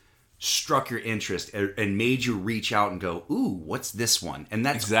like struck your interest and made you reach out and go, ooh, what's this one? And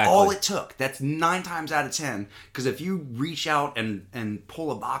that's all it took. That's 9 times out of 10. Because if you reach out and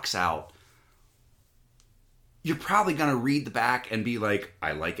pull a box out, you're probably going to read the back and be like,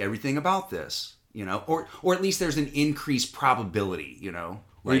 I like everything about this, you know? Or at least there's an increased probability, you know?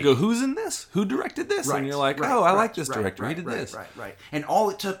 Where you go, who's in this? Who directed this? Right, and you're like, right, oh, I right, like this right, director. Right, he did right, this. Right. And all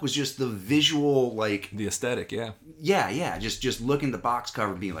it took was just the visual, like... the aesthetic, yeah. Yeah. Just looking at the box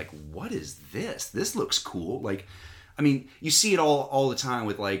cover and being like, what is this? This looks cool. Like, I mean, you see it all the time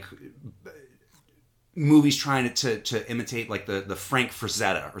with, like, movies trying to imitate, like, the Frank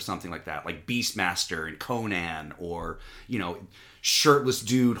Frazetta or something like that. Like Beastmaster and Conan, or, you know, shirtless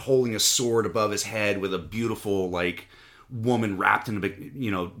dude holding a sword above his head with a beautiful, like... woman wrapped in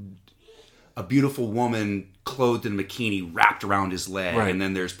a beautiful woman clothed in a bikini wrapped around his leg, right. And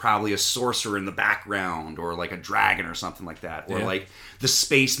then there's probably a sorcerer in the background, or like a dragon or something like that, or like the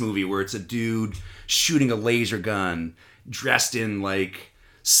space movie where it's a dude shooting a laser gun dressed in like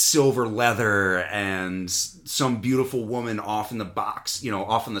silver leather, and some beautiful woman off in the box, you know,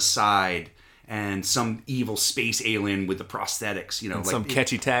 off on the side, and some evil space alien with the prosthetics, you know. And like some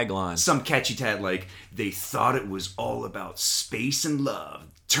catchy tagline. Some catchy tag, like, they thought it was all about space and love.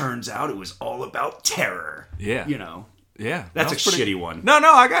 Turns out it was all about terror. Yeah. You know. Yeah. That's a shitty one. No,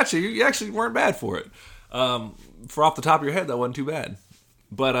 I got you. You actually weren't bad for it. For off the top of your head, that wasn't too bad.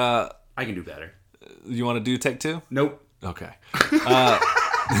 But, I can do better. You want to do take 2? Nope. Okay.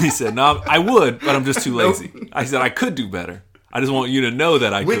 He said, no, I would, but I'm just too lazy. Nope. I said, I could do better. I just want you to know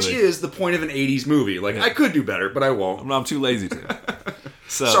that I could. Which is the point of an 80s movie. Like, I could do better, but I won't. I'm too lazy to.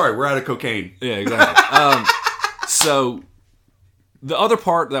 So, sorry, we're out of cocaine. Yeah, exactly. So, the other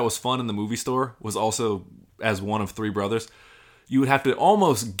part that was fun in the movie store was also, as one of 3 brothers, you would have to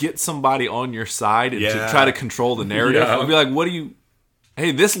almost get somebody on your side and to try to control the narrative. I'd be like,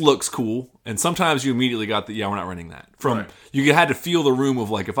 hey, this looks cool. And sometimes you immediately got we're not renting that. You had to feel the room of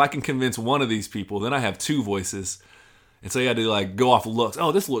like, if I can convince one of these people, then I have 2 voices. And so you had to like go off of looks.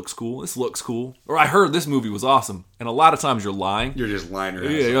 Oh, this looks cool. This looks cool. Or I heard this movie was awesome. And a lot of times you're lying. You're just lying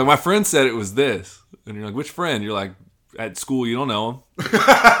around. Yeah, like, my friend said it was this. And you're like, which friend? You're like, at school, you don't know him. You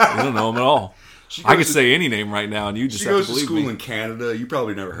don't know him at all. I could say any name right now, and you just have to believe me. She goes to school in Canada. You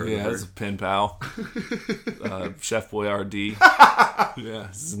probably never heard of her. Yeah, that's a pen pal. Chef Boyardee. Yeah,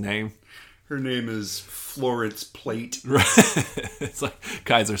 that's his name. Her name is Florence Plate. Right. It's like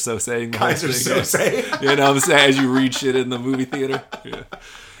Kaiser Sose. Kaiser Sose. You know what I'm saying? As you read shit in the movie theater. Yeah.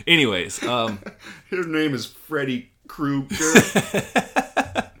 Anyways. Her name is Freddy Krueger.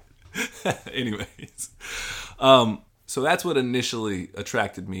 Anyways. So that's what initially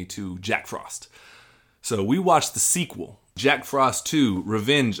attracted me to Jack Frost. So we watched the sequel, Jack Frost 2,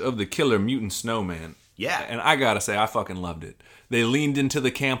 Revenge of the Killer Mutant Snowman. Yeah. And I gotta say, I fucking loved it. They leaned into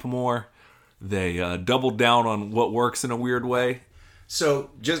the camp more. They doubled down on what works in a weird way. So,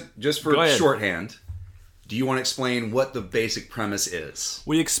 just for shorthand, do you want to explain what the basic premise is?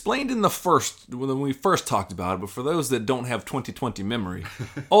 We explained when we first talked about it, but for those that don't have 2020 memory,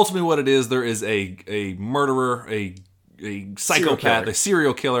 ultimately what it is, there is a murderer, a psychopath, a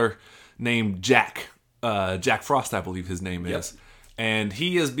serial killer named Jack. Jack Frost, I believe his name is. And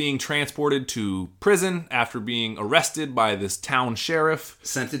he is being transported to prison after being arrested by this town sheriff.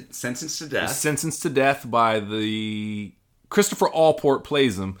 Sentenced to death. Sentenced to death by the... Christopher Allport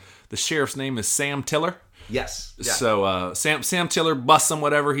plays him. The sheriff's name is Sam Tiller. Yes. Yeah. So Sam Tiller busts him,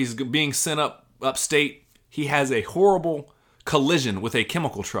 whatever. He's being sent upstate. He has a horrible collision with a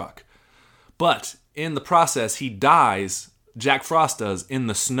chemical truck. But in the process, he dies, Jack Frost does, in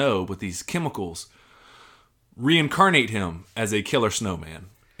the snow with these chemicals. Reincarnate him as a killer snowman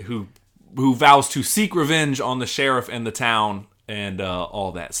who vows to seek revenge on the sheriff and the town and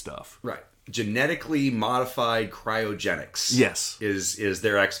all that stuff. Right. Genetically modified cryogenics. Yes. Is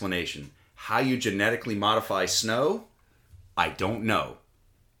their explanation. How you genetically modify snow, I don't know.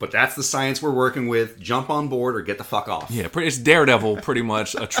 But that's the science we're working with. Jump on board or get the fuck off. Yeah, it's Daredevil, pretty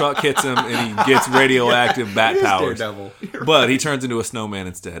much. A truck hits him and he gets radioactive bat powers. Daredevil. But he turns into a snowman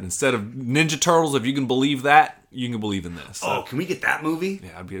instead. Instead of Ninja Turtles, if you can believe that, you can believe in this. So, can we get that movie?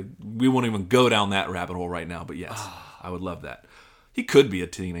 Yeah, we won't even go down that rabbit hole right now, but yes, I would love that. He could be a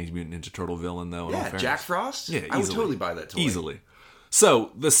Teenage Mutant Ninja Turtle villain, though. Yeah, Jack Frost? Yeah, easily. I would totally buy that toy. Easily.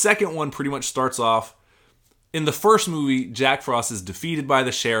 So, the second one pretty much starts off... In the first movie, Jack Frost is defeated by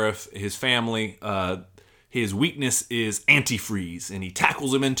the sheriff, his family. His weakness is antifreeze, and he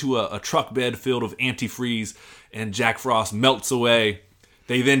tackles him into a truck bed filled with antifreeze, and Jack Frost melts away.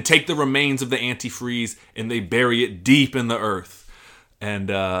 They then take the remains of the antifreeze, and they bury it deep in the earth. And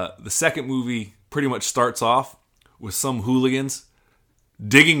the second movie pretty much starts off with some hooligans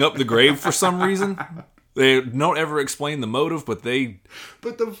digging up the grave for some reason. They don't ever explain the motive, but the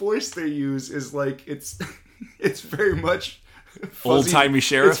voice they use is like, it's very much old-timey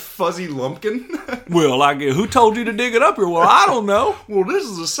sheriff. It's Fuzzy Lumpkin. Well, who told you to dig it up here? Well, I don't know. Well, this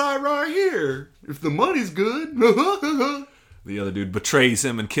is a site right here. If the money's good. The other dude betrays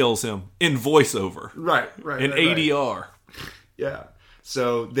him and kills him in voiceover. Right. In ADR. Yeah.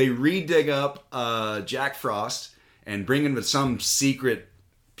 So they re-dig up Jack Frost and bring him to some secret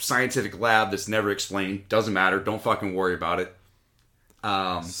scientific lab that's never explained. Doesn't matter. Don't fucking worry about it.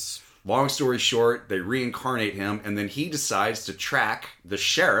 Long story short, they reincarnate him, and then he decides to track the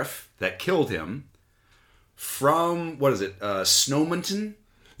sheriff that killed him from, Snowmonton?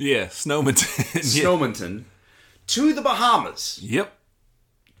 Yeah, Snowmonton. Snowmonton to the Bahamas. Yep.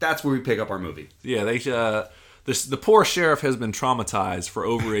 That's where we pick up our movie. Yeah, the poor sheriff has been traumatized for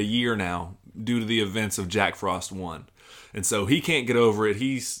over a year now due to the events of Jack Frost 1. And so he can't get over it.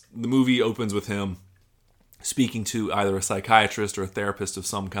 The movie opens with him speaking to either a psychiatrist or a therapist of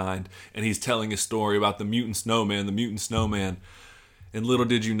some kind, and he's telling his story about the mutant snowman. And little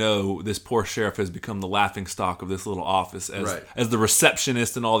did you know, this poor sheriff has become the laughingstock of this little office as the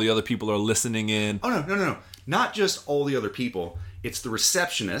receptionist and all the other people are listening in. Oh, no. Not just all the other people. It's the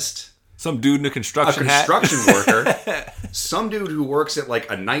receptionist. Some dude in a construction worker. Some dude who works at like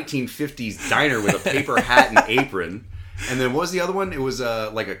a 1950s diner with a paper hat and apron. And then what was the other one? It was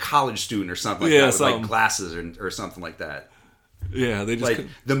like a college student or something like that with like glasses or something like that. Yeah, they just...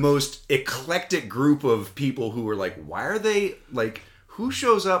 the most eclectic group of people who were like, why are they... Like, who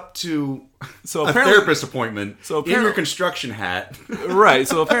shows up to a therapist appointment in your construction hat? Right,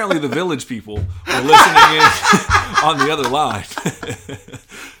 so apparently the village people were listening in on the other line.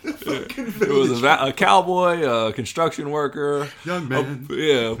 It was a cowboy, a construction worker, young man,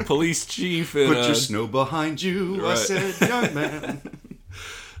 police chief, and put your snow behind you. Right. I said, young man.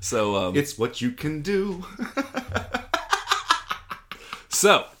 So it's what you can do.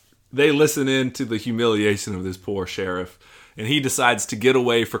 So they listen in to the humiliation of this poor sheriff, and he decides to get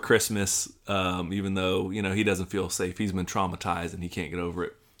away for Christmas, even though he doesn't feel safe. He's been traumatized and he can't get over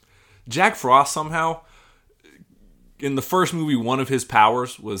it. Jack Frost somehow. In the first movie, one of his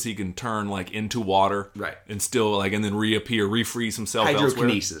powers was he can turn into water, right, and still and then reappear, refreeze himself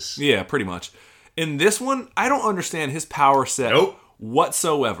hydrokinesis. Elsewhere. Yeah, pretty much. In this one, I don't understand his power set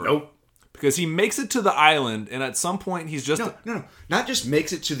whatsoever. Nope. Because he makes it to the island, and at some point he's just no, not just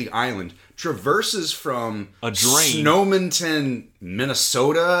makes it to the island, traverses from a drain, Snowmonton,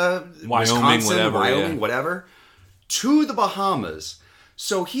 Minnesota, Wyoming, Wisconsin, whatever, to the Bahamas.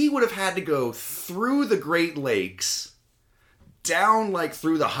 So he would have had to go through the Great Lakes, down like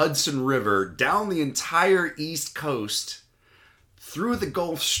through the Hudson River, down the entire East Coast, through the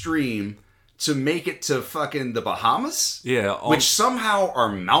Gulf Stream to make it to fucking the Bahamas? Yeah. Which somehow are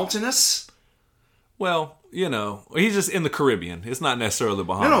mountainous? Well, he's just in the Caribbean. It's not necessarily the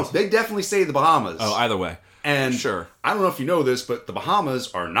Bahamas. No, they definitely say the Bahamas. Oh, either way. And sure. I don't know if you know this, but the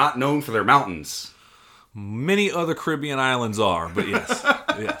Bahamas are not known for their mountains. Many other Caribbean islands are, but yes.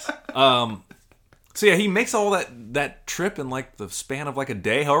 Yes. So yeah, he makes all that trip in like the span of like a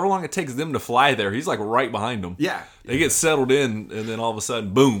day, however long it takes them to fly there. He's like right behind them. Yeah. They get settled in, and then all of a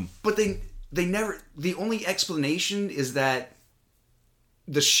sudden, boom. But they never... The only explanation is that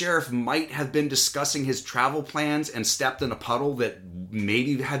the sheriff might have been discussing his travel plans and stepped in a puddle that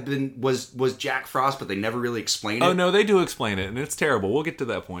maybe was Jack Frost, but they never really explained it. Oh, no, they do explain it, and it's terrible. We'll get to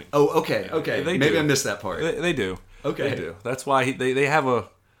that point. Oh, okay. Maybe I missed that part. They do. Okay. They do. That's why they have a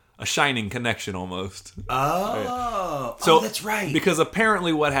shining connection almost. Oh. So, that's right. Because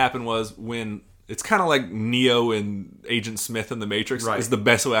apparently what happened was when... It's kind of like Neo and Agent Smith in The Matrix. Right. Is the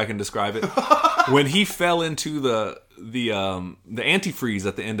best way I can describe it. When he fell into the antifreeze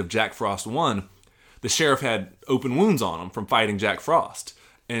at the end of Jack Frost 1, the sheriff had open wounds on him from fighting Jack Frost.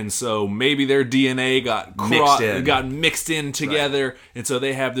 And so maybe their DNA got mixed in together. Right. And so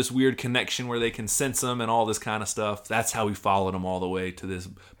they have this weird connection where they can sense them and all this kind of stuff. That's how we followed them all the way to this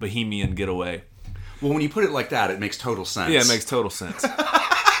bohemian getaway. Well, when you put it like that, it makes total sense. Yeah, it makes total sense.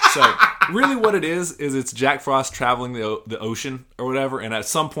 So really what it is it's Jack Frost traveling the ocean or whatever, and at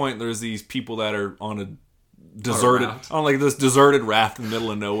some point there's these people that are on this deserted raft in the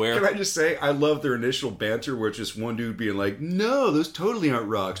middle of nowhere. Can I just say, I love their initial banter where it's just one dude being like, no, those totally aren't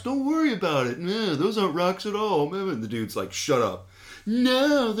rocks. Don't worry about it. No, those aren't rocks at all. And the dude's like, shut up.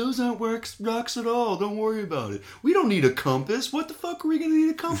 No, those aren't rocks at all. Don't worry about it. We don't need a compass. What the fuck are we going to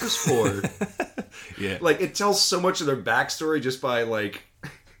need a compass for? Yeah. Like, it tells so much of their backstory just by, like...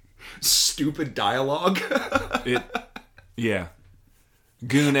 stupid dialogue. Yeah.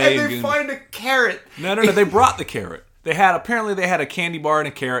 Goon A and they find a carrot. No, they brought the carrot. Apparently they had a candy bar and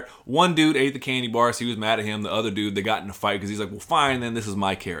a carrot. One dude ate the candy bar, so he was mad at him. The other dude, they got in a fight because he's like, well, fine, then this is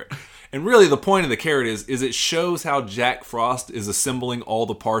my carrot. And really the point of the carrot is it shows how Jack Frost is assembling all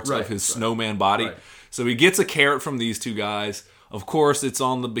the parts of his snowman body. Right. So he gets a carrot from these two guys. Of course, it's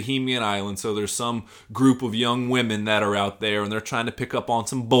on the Bohemian Island, so there's some group of young women that are out there, and they're trying to pick up on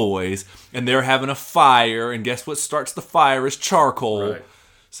some boys, and they're having a fire, and guess what starts the fire is charcoal. Right.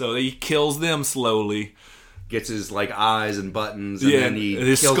 So he kills them slowly. Gets his, like, eyes and buttons, and then he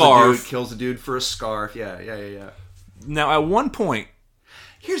kills a dude for a scarf. Yeah. Now, at one point...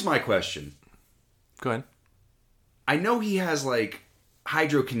 Here's my question. Go ahead. I know he has, like...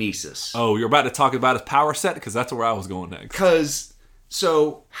 hydrokinesis. Oh, you're about to talk about his power set? Because that's where I was going next.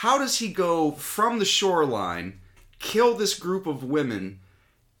 So how does he go from the shoreline, kill this group of women,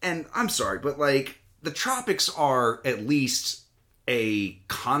 and I'm sorry, but like, the tropics are at least a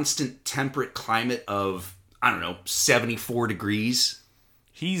constant temperate climate of, 74 degrees.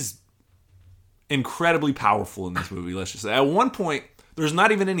 He's incredibly powerful in this movie, let's just say. At one point, there's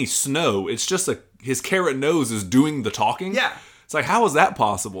not even any snow. It's just his carrot nose is doing the talking. Yeah. It's like, how is that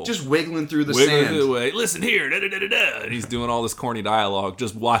possible? Just wiggling through the sand. Through the way. Listen here. Da, da, da, da, da. And he's doing all this corny dialogue,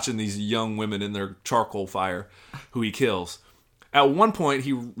 just watching these young women in their charcoal fire who he kills. At one point,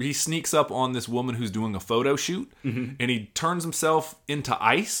 he sneaks up on this woman who's doing a photo shoot, and he turns himself into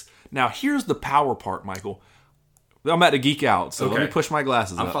ice. Now, here's the power part, Michael. I'm about to geek out, so let me push my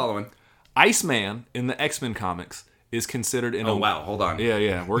glasses up. I'm following. Iceman in the X-Men comics is considered in wow, hold on.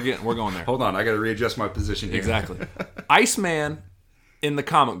 Yeah, we're going there. Hold on, I got to readjust my position here. Exactly. Iceman in the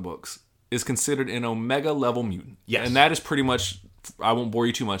comic books is considered an Omega level mutant. Yes. And that is pretty much, I won't bore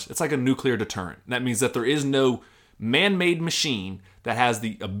you too much, it's like a nuclear deterrent. That means that there is no man-made machine that has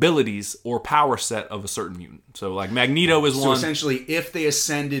the abilities or power set of a certain mutant. So like Magneto is one. So essentially, if they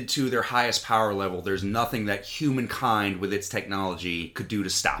ascended to their highest power level, there's nothing that humankind with its technology could do to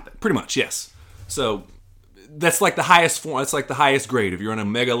stop it. Pretty much, yes. So that's like the highest form. That's like the highest grade if you're an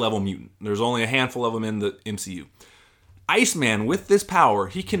Omega level mutant. There's only a handful of them in the MCU. Iceman, with this power,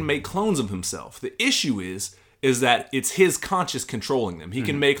 he can make clones of himself. The issue is that it's his conscious controlling them. He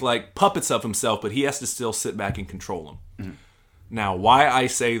can make like puppets of himself, but he has to still sit back and control them. Now, why I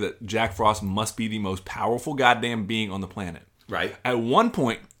say that Jack Frost must be the most powerful goddamn being on the planet. Right. At one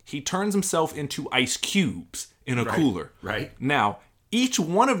point, he turns himself into ice cubes in a cooler. Right. Now, each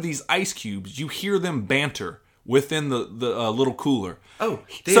one of these ice cubes, you hear them banter within the little cooler. Oh,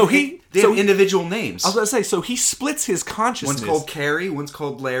 they have individual names. I was going to say, so he splits his consciousness. One's called Carrie, one's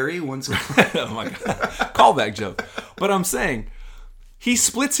called Larry, one's called... Oh my God. Callback joke. But I'm saying, he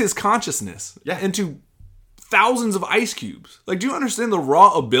splits his consciousness Yeah. into thousands of ice cubes. Like, do you understand the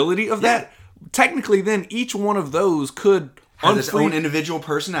raw ability of that? Technically, then, each one of those could Has its own individual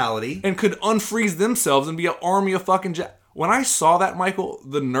personality. and could unfreeze themselves and be an army of fucking When I saw that, Michael,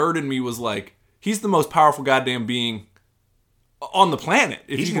 the nerd in me was like, he's the most powerful goddamn being on the planet.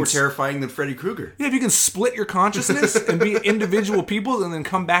 If He's you more can, terrifying than Freddy Krueger. Yeah, if you can split your consciousness and be individual people and then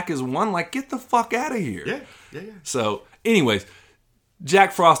come back as one, like, get the fuck out of here. Yeah. So, anyways,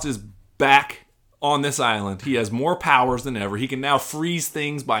 Jack Frost is back on this island. He has more powers than ever. He can now freeze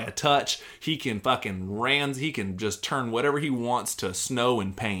things by a touch. He can he can just turn whatever he wants to snow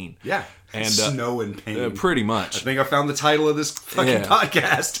and pain. Yeah. And snow and pain. Pretty much. I think I found the title of this fucking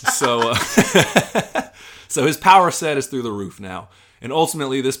podcast. So his power set is through the roof now. And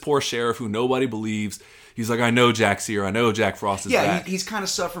ultimately, this poor sheriff who nobody believes, he's like, I know Jack's here. I know Jack Frost is back. He's kind of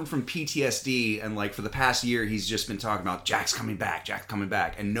suffering from PTSD. And like for the past year, he's just been talking about Jack's coming back.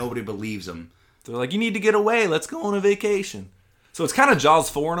 And nobody believes him. They're like, you need to get away. Let's go on a vacation. So it's kind of Jaws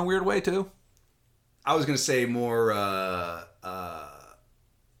 4 in a weird way, too. I was going to say more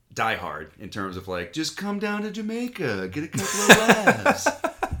Die Hard in terms of like, just come down to Jamaica, get a couple of laughs.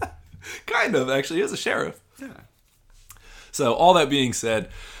 Kind of, actually, as a sheriff. Yeah. So all that being said,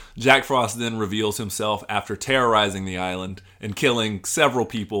 Jack Frost then reveals himself after terrorizing the island and killing several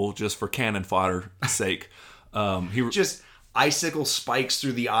people just for cannon fodder sake. He just icicle spikes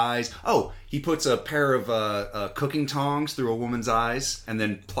through the eyes. Oh, he puts a pair of cooking tongs through a woman's eyes and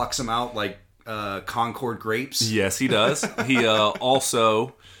then plucks them out like Concord grapes. Yes, he does. He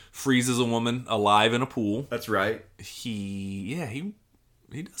also freezes a woman alive in a pool. That's right. He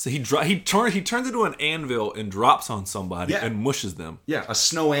does. He turns into an anvil and drops on somebody and mushes them. Yeah, a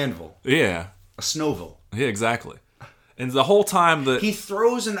snow anvil. Yeah, a snowville. Yeah, exactly. And the whole time that he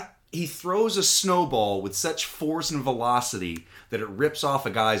throws a snowball with such force and velocity that it rips off a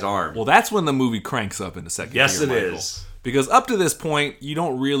guy's arm. Well, that's when the movie cranks up in the second Yes, gear, it Michael. is. Because up to this point, you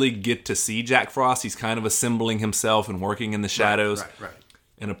don't really get to see Jack Frost. He's kind of assembling himself and working in the shadows. Right.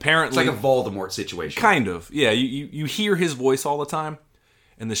 And apparently... It's like a Voldemort situation. Kind of. Yeah, you hear his voice all the time.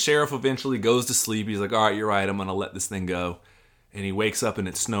 And the sheriff eventually goes to sleep. He's like, all right, you're right. I'm going to let this thing go. And he wakes up and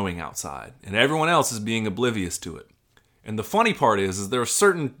it's snowing outside. And everyone else is being oblivious to it. And the funny part is there are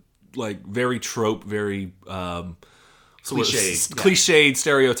certain, like, very trope, very... cliched,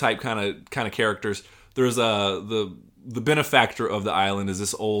 stereotype kind of characters. There's the benefactor of the island is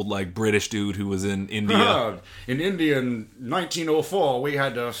this old like British dude who was in India. In India in 1904, we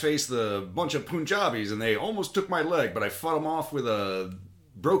had to face the bunch of Punjabis, and they almost took my leg, but I fought them off with a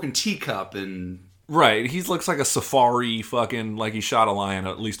broken teacup and. Right, he looks like a safari fucking like he shot a lion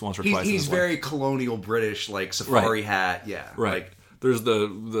at least once or twice. He's very colonial British, like safari hat. Yeah, right. Like, there's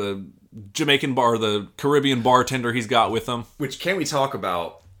the Jamaican the Caribbean bartender he's got with him. Which can we talk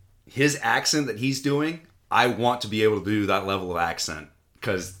about his accent that he's doing? I want to be able to do that level of accent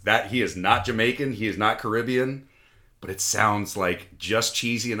because he is not Jamaican, he is not Caribbean, but it sounds like just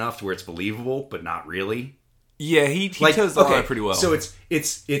cheesy enough to where it's believable, but not really. Yeah, he does that pretty well. So it's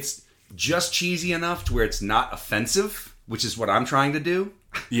just cheesy enough to where it's not offensive, which is what I'm trying to do.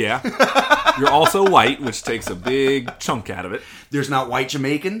 Yeah. You're also white, which takes a big chunk out of it. There's not white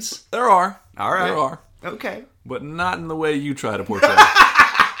Jamaicans? There are. All right. There are. Okay. But not in the way you try to portray.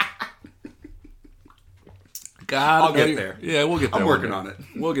 God, I'll get there. Yeah, we'll get there. I'm working on it.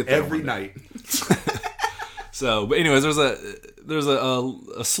 We'll get there every night. So, but anyways, there's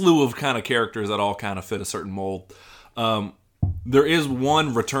a slew of kind of characters that all kind of fit a certain mold. There is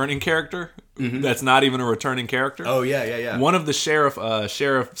one returning character that's not even a returning character. Oh yeah. One of the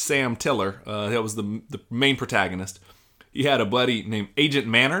Sheriff Sam Tiller, that was the main protagonist. He had a buddy named Agent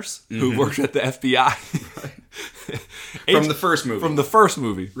Manners who worked at the FBI. From the first movie. From the first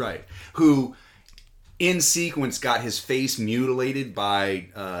movie. Right. Who, in sequence, got his face mutilated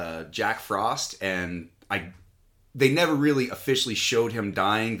by Jack Frost, and they never really officially showed him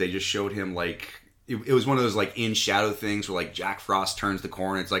dying. They just showed him, like... It was one of those, like, in-shadow things where, like, Jack Frost turns the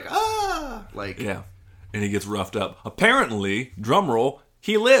corner and it's like, ah! Like... Yeah. And he gets roughed up. Apparently, drumroll,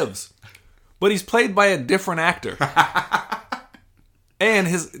 he lives. But he's played by a different actor. And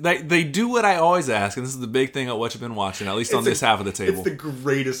they do what I always ask, and this is the big thing at what you've been watching, at least on this half of the table. It's the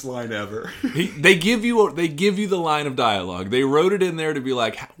greatest line ever. They give you the line of dialogue. They wrote it in there to be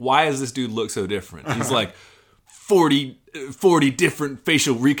like, why does this dude look so different? He's like, 40 different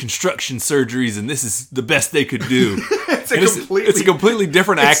facial reconstruction surgeries, and this is the best they could do. It's a completely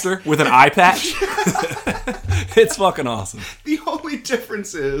different actor with an eye patch. It's fucking awesome. The only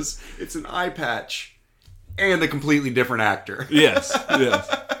difference is it's an eye patch and a completely different actor. Yes.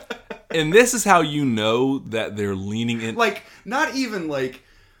 And this is how you know that they're leaning in. Like, not even like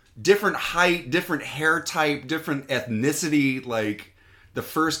different height, different hair type, different ethnicity. Like, the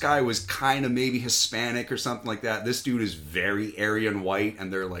first guy was kind of maybe Hispanic or something like that. This dude is very Aryan white,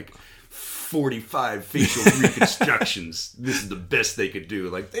 and they're like 45 facial reconstructions. This is the best they could do.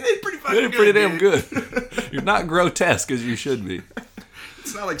 Like, they did pretty fucking good. They did pretty damn good. You're not grotesque as you should be.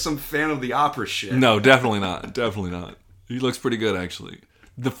 It's not like some Phantom of the Opera shit. No, definitely not. Definitely not. He looks pretty good, actually.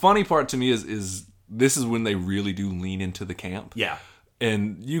 The funny part to me is this is when they really do lean into the camp. Yeah.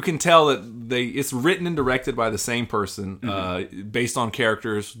 And you can tell that it's written and directed by the same person, based on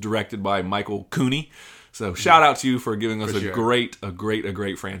characters, directed by Michael Cooney. So shout out to you for giving us a great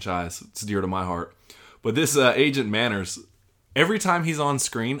franchise. It's dear to my heart. But this Agent Manners, every time he's on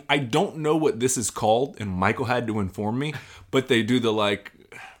screen, I don't know what this is called, and Michael had to inform me, but they do the like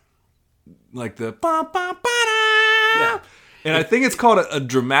the ba ba ba da. Yeah. And I think it's called a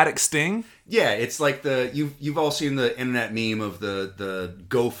dramatic sting. Yeah, it's like you've all seen the internet meme of the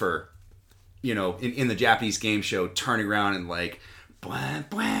gopher, you know, in the Japanese game show turning around and like blah,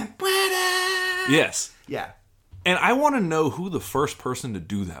 blah, blah, da. Yes. Yeah. And I want to know who the first person to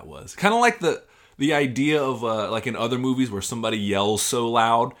do that was. Kind of like the idea of like in other movies where somebody yells so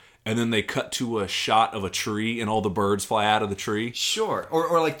loud and then they cut to a shot of a tree and all the birds fly out of the tree. Sure.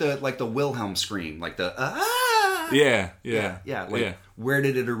 Or like the Wilhelm scream, like the Yeah. Like, where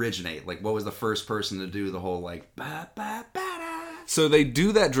did it originate? Like, what was the first person to do the whole like ba ba ba da? So they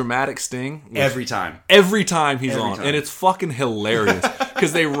do that dramatic sting every time he's on, and it's fucking hilarious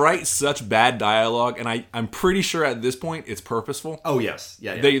because they write such bad dialogue, and I'm pretty sure at this point it's purposeful. Oh yes,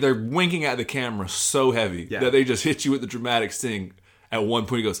 yeah. They're winking at the camera so heavy that they just hit you with the dramatic sting. At one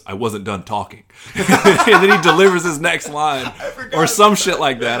point he goes, "I wasn't done talking," and then he delivers his next line or some shit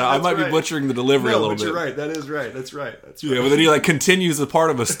like that. I might be butchering the delivery a little bit. You're right. That is right. That's right. Yeah, but then he like continues a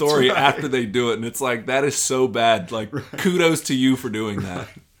part of a story after they do it, and it's like that is so bad. Like kudos to you for doing that.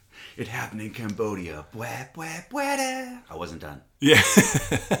 It happened in Cambodia. Bwah, bwah, bwah, da. I wasn't done. Yeah,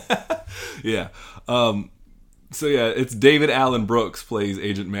 yeah. So yeah, it's David Allen Brooks plays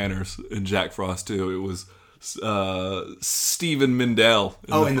Agent Manners in Jack Frost 2. It was Stephen Mindell.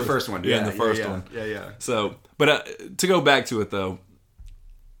 In the first one. Yeah, in the first one. Yeah. So, but to go back to it though,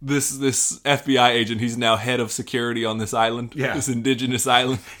 this FBI agent, he's now head of security on this island, this indigenous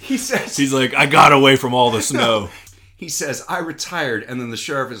island. He's like, I got away from all the snow. He says, I retired, and then the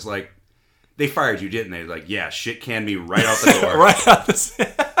sheriff is like, they fired you, didn't they? Like, yeah, shit canned me right out the door. Right out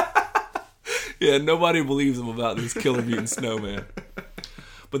the Yeah, nobody believes him about this killer mutant snowman.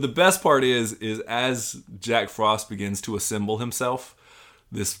 But the best part is as Jack Frost begins to assemble himself,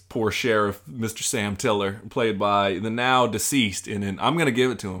 this poor sheriff, Mr. Sam Tiller, played by the now deceased, and I'm going to give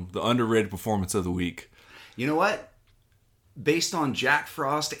it to him, the underrated performance of the week. You know what? Based on Jack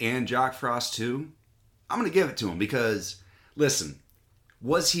Frost and Jack Frost 2, I'm going to give it to him because, listen,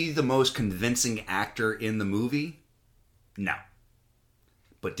 was he the most convincing actor in the movie? No.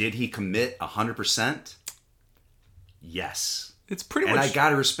 But did he commit 100%? Yes. It's pretty much... And I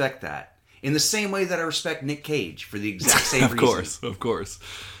gotta respect that. In the same way that I respect Nick Cage for the exact same reason. Of course.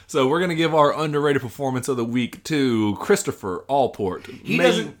 So we're gonna give our underrated performance of the week to Christopher Allport.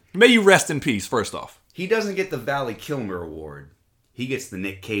 May you rest in peace, first off. He doesn't get the Val Kilmer Award. He gets the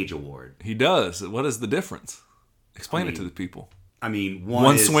Nick Cage Award. He does. What is the difference? Explain it to the people. I mean,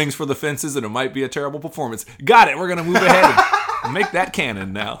 one swings for the fences and it might be a terrible performance. Got it. We're gonna move ahead and make that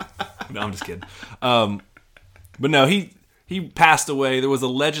canon now. No, I'm just kidding. But no, He passed away. There was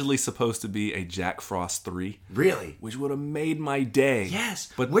allegedly supposed to be a Jack Frost 3. Really? Which would have made my day. Yes.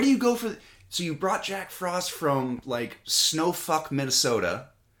 But where do you go for... So you brought Jack Frost from, like, snowfuck Minnesota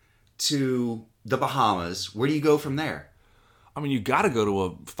to the Bahamas. Where do you go from there? I mean, you got to go to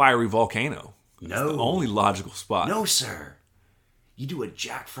a fiery volcano. No. It's the only logical spot. No, sir. You do a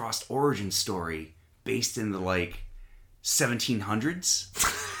Jack Frost origin story based in the, like, 1700s.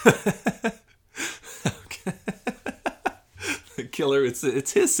 Okay. Killer, it's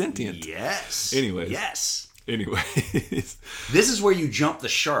his sentient. Yes. Anyways. This is where you jump the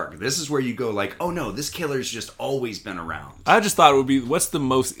shark. This is where you go like, oh no, this killer's just always been around. I just thought it would be, what's the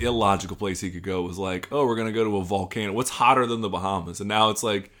most illogical place he could go? It was like, oh, we're going to go to a volcano. What's hotter than the Bahamas? And now it's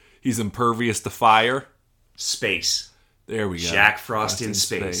like, he's impervious to fire. Space. There we go. Jack Frost in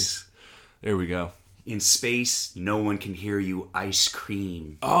space. There we go. In space, no one can hear you ice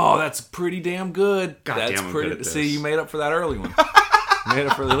cream. Oh, that's pretty damn good. Damn, I'm good at this. See, you made up for that early one.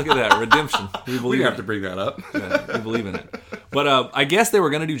 Look at that. Redemption. We have to bring that up. Yeah, we believe in it. But I guess they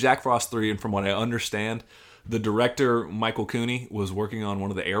were going to do Jack Frost 3, and from what I understand, the director, Michael Cooney, was working on one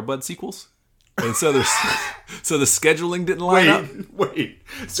of the Air Bud sequels. And so the scheduling didn't line up. Wait.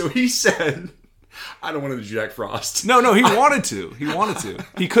 So he said, I don't want to do Jack Frost. No, he wanted to.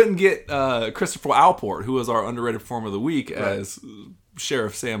 He couldn't get Christopher Alport, who was our underrated performer of the week, as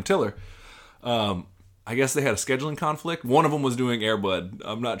Sheriff Sam Tiller. I guess they had a scheduling conflict. One of them was doing Air Bud.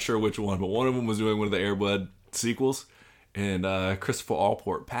 I'm not sure which one, but one of them was doing one of the Air Bud sequels. And Christopher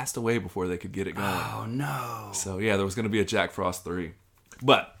Alport passed away before they could get it going. Oh, no. So, yeah, there was going to be a Jack Frost 3.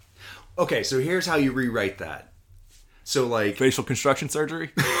 But... Okay, so here's how you rewrite that. So, like... facial construction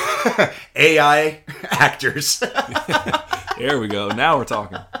surgery? AI actors. There we go. Now we're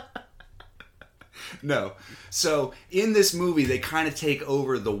talking. No. So, in this movie, they kind of take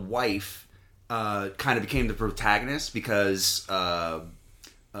over the wife, kind of became the protagonist because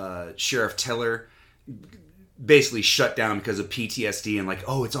Sheriff Tiller basically shut down because of PTSD and like,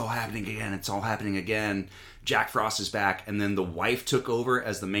 oh, it's all happening again. Jack Frost is back, and then the wife took over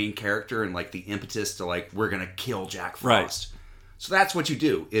as the main character and like the impetus to like, we're gonna kill Jack Frost. Right. So that's what you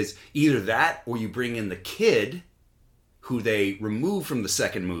do, is either that or you bring in the kid who they remove from the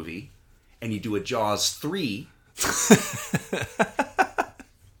second movie and you do a Jaws 3.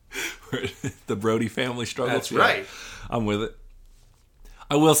 The Brody family struggle. That's right. I'm with it.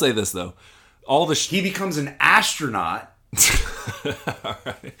 I will say this though. He becomes an astronaut. All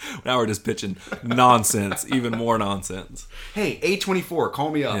right. Now we're just pitching nonsense, even more nonsense. Hey, A24,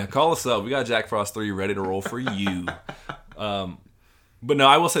 call me up. Yeah, call us up. We got Jack Frost 3 ready to roll for you. But no,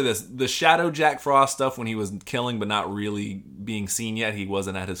 I will say this. The Shadow Jack Frost stuff, when he was killing but not really being seen yet, he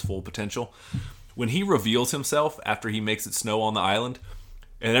wasn't at his full potential. When he reveals himself after he makes it snow on the island,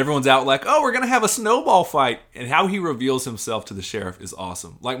 and everyone's out like, oh, we're going to have a snowball fight. And how he reveals himself to the sheriff is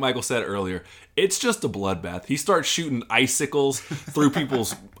awesome. Like Michael said earlier, it's just a bloodbath. He starts shooting icicles through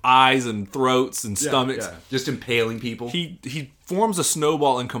people's eyes and throats and stomachs. Yeah. Just impaling people. He forms a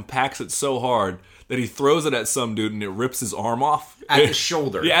snowball and compacts it so hard that he throws it at some dude and it rips his arm off. At the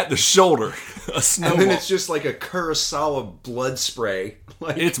shoulder. Yeah, at the shoulder. A snowball. And then it's just like a Kurosawa blood spray.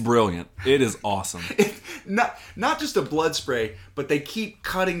 Like, it's brilliant. It is awesome. Not just a blood spray, but they keep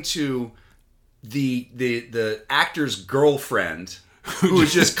cutting to the actor's girlfriend who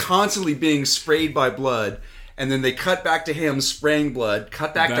is just constantly being sprayed by blood. And then they cut back to him spraying blood,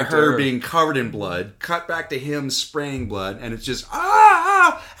 cut back to her being covered in blood, cut back to him spraying blood, and it's just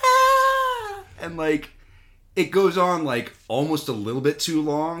and like it goes on like almost a little bit too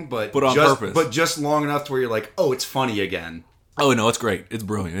long, but on purpose. But just long enough to where you're like, oh, it's funny again. Oh no, it's great. It's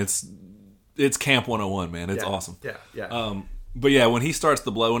brilliant. It's Camp 101, man. It's awesome. Yeah. But yeah, when he starts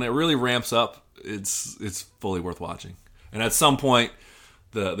the blood, when it really ramps up, it's fully worth watching. And at some point,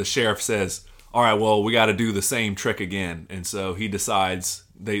 the sheriff says, all right, well, we got to do the same trick again. And so he decides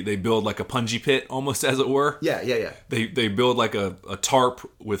they build like a punji pit, almost as it were. Yeah. They build like a tarp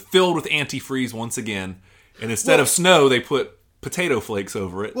filled with antifreeze once again. And instead of snow, they put potato flakes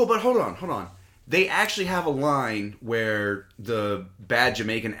over it. Well, but hold on. They actually have a line where the bad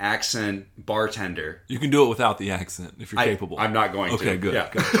Jamaican accent bartender... You can do it without the accent if you're capable. I'm not going to. Okay, good. Yeah.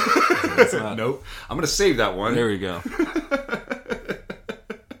 Good. Nope. I'm going to save that one. There we go.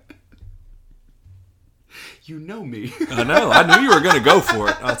 You know me. I know. I knew you were going to go for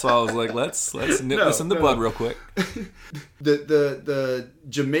it. That's why I was like, let's nip this in the bud real quick. The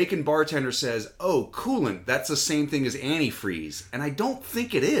Jamaican bartender says, oh, coolant, that's the same thing as antifreeze. And I don't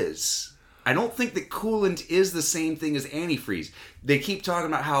think it is. I don't think that coolant is the same thing as antifreeze. They keep talking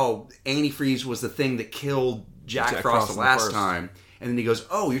about how antifreeze was the thing that killed Jack Frost the last time. And then he goes,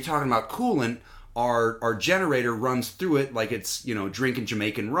 oh, you're talking about coolant. Our generator runs through it like it's, drinking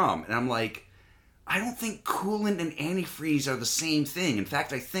Jamaican rum. And I'm like, I don't think coolant and antifreeze are the same thing. In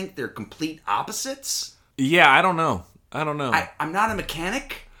fact, I think they're complete opposites. Yeah, I don't know. I'm not a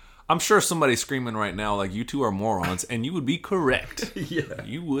mechanic. I'm sure somebody's screaming right now like, you two are morons, and you would be correct. Yeah.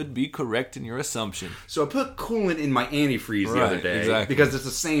 You would be correct in your assumption. So I put coolant in my antifreeze the other day because it's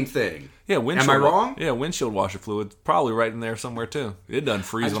the same thing. Yeah, am I wrong? Yeah, windshield washer fluid, probably right in there somewhere too. It doesn't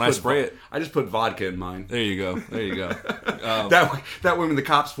freeze when I spray it. I just put vodka in mine. There you go. That way when the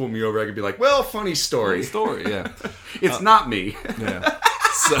cops pull me over, I could be like, well, funny story. Yeah. It's not me. Yeah.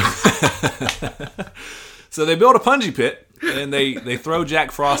 So they build a punji pit. And they throw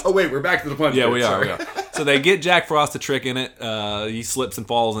Jack Frost. Oh wait, we're back to the punji pit. Yeah, we are. So they get Jack Frost a trick in it. He slips and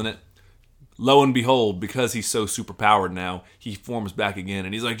falls in it. Lo and behold, because he's so super powered now, he forms back again.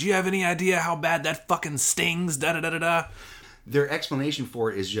 And he's like, do you have any idea how bad that fucking stings? Da-da-da-da-da. Their explanation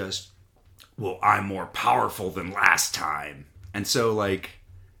for it is just, well, I'm more powerful than last time. And so, like...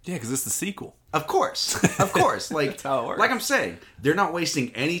 Yeah, because it's the sequel. Of course. Like, that's how it works. Like I'm saying, they're not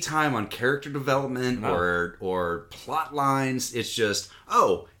wasting any time on character development or plot lines. It's just,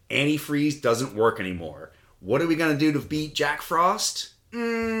 oh, Antifreeze doesn't work anymore. What are we going to do to beat Jack Frost?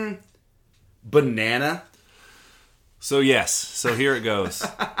 Banana. So yes, so here it goes.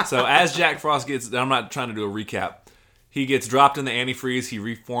 So as Jack Frost gets, I'm not trying to do a recap. He gets dropped in the antifreeze, he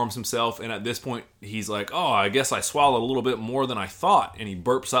reforms himself, and at this point, he's like, oh, I guess I swallowed a little bit more than I thought, and he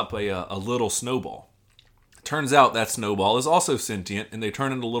burps up a little snowball. Turns out that snowball is also sentient, and they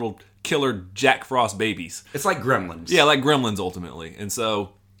turn into little killer Jack Frost babies. It's like Gremlins. Yeah, like Gremlins, ultimately. And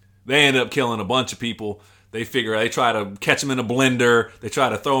so they end up killing a bunch of people. They try to catch them in a blender, they try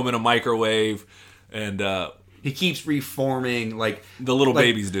to throw them in a microwave, and he keeps reforming, like the little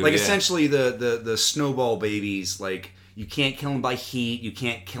babies do. Like essentially the snowball babies, like you can't kill them by heat, you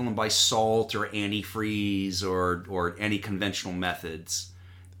can't kill them by salt or antifreeze or any conventional methods.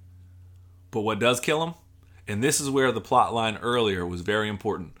 But what does kill them? And this is where the plot line earlier was very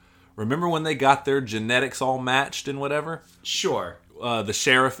important. Remember when they got their genetics all matched and whatever? Sure. The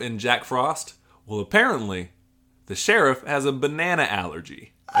sheriff and Jack Frost? Well, apparently, the sheriff has a banana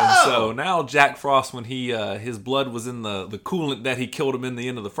allergy. And so now Jack Frost, when his blood was in the coolant that he killed him in the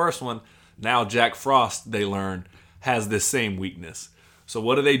end of the first one, now Jack Frost, they learn, has this same weakness. So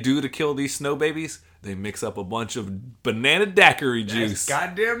what do they do to kill these snow babies? They mix up a bunch of banana daiquiri juice. That's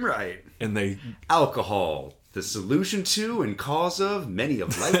goddamn right. And they... Alcohol, the solution to and cause of many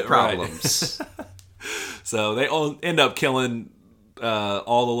of life problems. So they all end up killing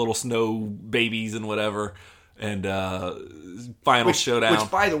all the little snow babies and whatever. And final showdown.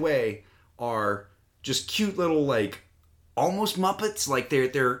 Which, by the way, are just cute little, like, almost Muppets. Like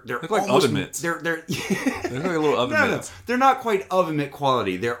they're look like oven mitts. They're like a little oven mitts. No, they're not quite oven mitt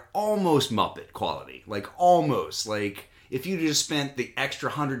quality. They're almost Muppet quality. Like almost. Like if you just spent the extra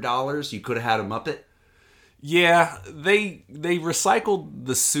 $100, you could have had a Muppet. Yeah, they recycled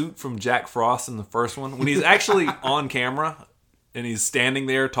the suit from Jack Frost in the first one when he's actually on camera and he's standing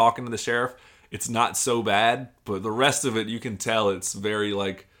there talking to the sheriff. It's not so bad, but the rest of it, you can tell it's very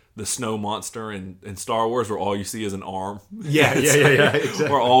like the snow monster in Star Wars, where all you see is an arm. Yeah, exactly.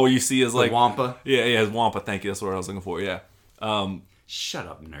 Or all you see is like the Wampa. Yeah, it's Wampa. Thank you. That's what I was looking for. Yeah. Shut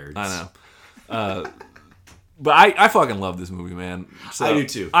up, nerds. I know. But I fucking love this movie, man. So I do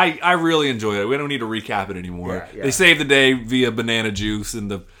too. I really enjoy it. We don't need to recap it anymore. Yeah. They save the day via banana juice,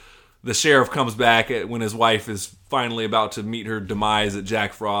 and the sheriff comes back when his wife is finally about to meet her demise at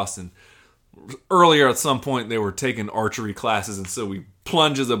Jack Frost, and earlier at some point they were taking archery classes, and so he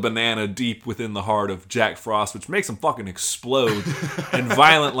plunges a banana deep within the heart of Jack Frost, which makes him fucking explode in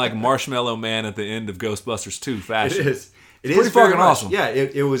violent, like Marshmallow Man at the end of Ghostbusters 2 fashion. It is. It's pretty fucking awesome. Yeah,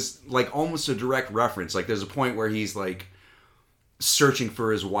 it was like almost a direct reference. Like there's a point where he's like searching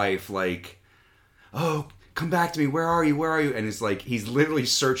for his wife, like, oh, come back to me, where are you? And it's like he's literally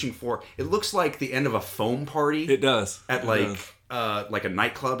searching for, it looks like the end of a foam party. It does. At like a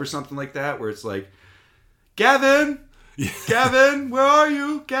nightclub or something like that, where it's like, Gavin, where are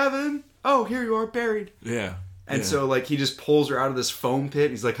you? Gavin, oh, here you are, buried. Yeah. And so like he just pulls her out of this foam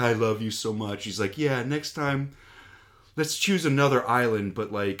pit. He's like, I love you so much. He's like, yeah, next time let's choose another island,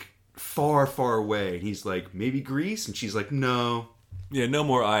 but like far, far away. And he's like, maybe Greece? And she's like, no. Yeah, no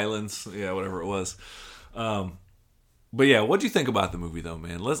more islands. Yeah, whatever it was. But yeah, what'd you think about the movie though,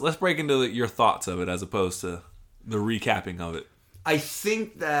 man? Let's break into your thoughts of it as opposed to the recapping of it. I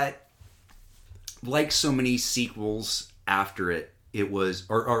think that, like so many sequels after it, it was,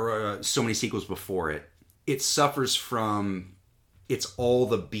 or so many sequels before it, it suffers from, it's all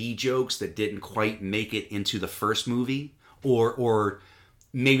the B jokes that didn't quite make it into the first movie, or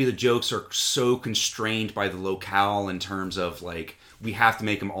maybe the jokes are so constrained by the locale in terms of like, we have to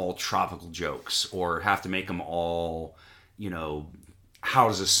make them all tropical jokes, or have to make them all, you know, how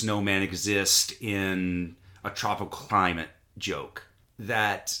does a snowman exist in a tropical climate joke,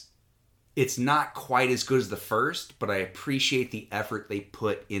 that it's not quite as good as the first, but I appreciate the effort they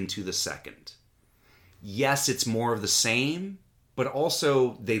put into the second. Yes, it's more of the same, but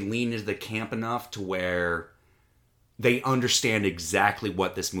also they lean into the camp enough to where they understand exactly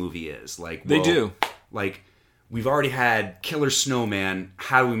what this movie is. Like, they do. Like, we've already had Killer Snowman.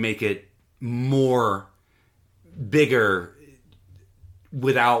 How do we make it more bigger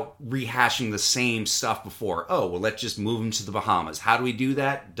without rehashing the same stuff before? Oh, well, let's just move him to the Bahamas. How do we do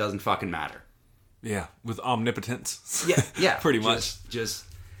that? Doesn't fucking matter. Yeah, with omnipotence. Yeah. Pretty much. Just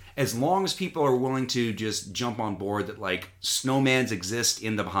as long as people are willing to just jump on board that, like, snowmans exist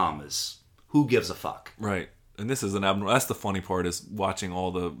in the Bahamas, who gives a fuck? Right. And this is an abnormal... That's the funny part, is watching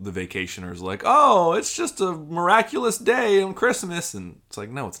all the vacationers like, oh, it's just a miraculous day on Christmas. And it's like,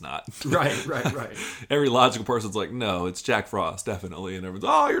 no, it's not. Right. Every logical person's like, no, it's Jack Frost, definitely. And everyone's,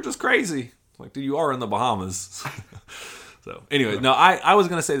 oh, you're just crazy. It's like, dude, you are in the Bahamas. So anyway, no, I was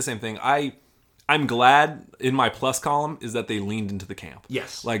gonna say the same thing. I'm glad in my plus column is that they leaned into the camp.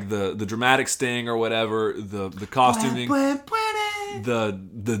 Yes. Like the dramatic sting or whatever, the costuming,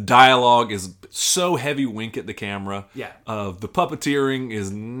 the dialogue is so heavy wink at the camera. Yeah. The puppeteering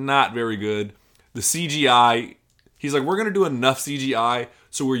is not very good. The CGI, he's like, we're going to do enough CGI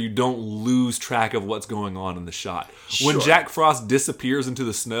so where you don't lose track of what's going on in the shot. Sure. When Jack Frost disappears into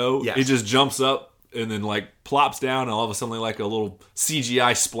the snow, Yes. it just jumps up and then like plops down and all of a sudden like a little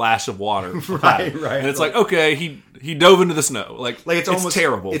CGI splash of water. Right. And it's like, okay, he dove into the snow. Like it's almost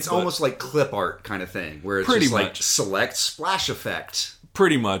terrible. It's almost like clip art kind of thing, where it's Pretty just like much. select splash effect.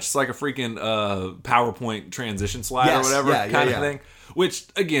 Pretty much. It's like a freaking PowerPoint transition slide or whatever kind of thing. Which,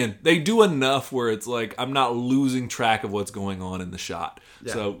 again, they do enough where it's like I'm not losing track of what's going on in the shot.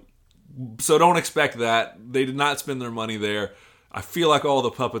 Yeah. So don't expect that. They did not spend their money there. I feel like all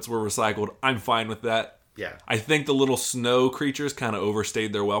the puppets were recycled. I'm fine with that. Yeah. I think the little snow creatures kind of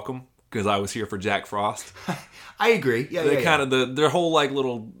overstayed their welcome because I was here for Jack Frost. I agree. Yeah, They kind of their whole like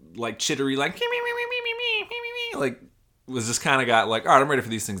little like chittery like like was just kind of got like, all right, I'm ready for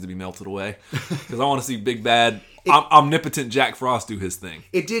these things to be melted away because I want to see big bad omnipotent Jack Frost do his thing.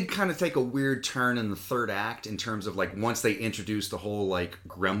 It did kind of take a weird turn in the third act in terms of like once they introduced the whole like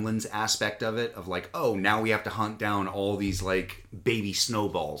Gremlins aspect of it, of like, oh, now we have to hunt down all these like baby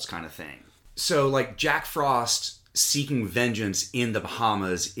snowballs kind of thing. So like Jack Frost seeking vengeance in the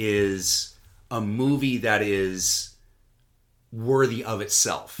Bahamas is a movie that is worthy of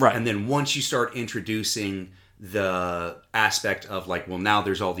itself. Right. And then once you start introducing the aspect of like, well, now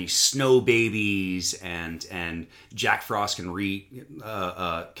there's all these snow babies and Jack Frost can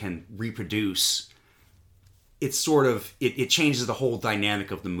reproduce. It's sort of it changes the whole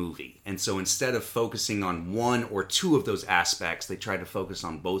dynamic of the movie. And so instead of focusing on one or two of those aspects, they try to focus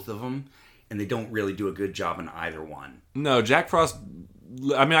on both of them, and they don't really do a good job in either one. No, Jack Frost.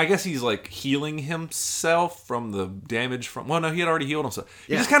 I mean, I guess he's like healing himself from the damage from. Well, no, he had already healed himself.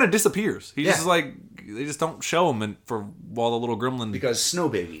 He just kind of disappears. He just is like they just don't show him while the little gremlin because snow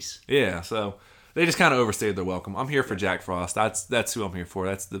babies. Yeah, so they just kind of overstayed their welcome. I'm here for Jack Frost. That's who I'm here for.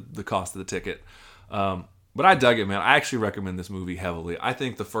 That's the cost of the ticket. But I dug it, man. I actually recommend this movie heavily. I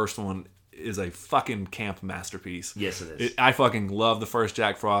think the first one is a fucking camp masterpiece. Yes, it is. I fucking love the first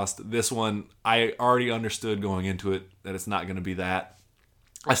Jack Frost. This one, I already understood going into it that it's not going to be that.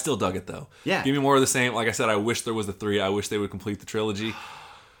 I still dug it, though. Yeah. Give me more of the same. Like I said, I wish there was a 3. I wish they would complete the trilogy.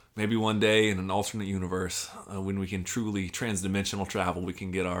 Maybe one day in an alternate universe, when we can truly transdimensional travel, we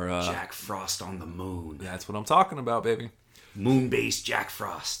can get our... Jack Frost on the moon. That's what I'm talking about, baby. Moon-based Jack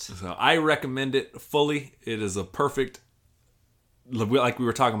Frost. So I recommend it fully. It is a perfect... Like we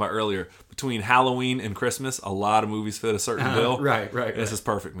were talking about earlier, between Halloween and Christmas, a lot of movies fit a certain bill. Right. This is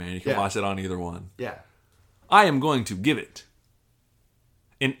perfect, man. You can watch it on either one. Yeah. I am going to give it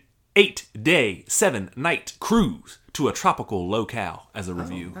an 8-day, 7-night cruise to a tropical locale as a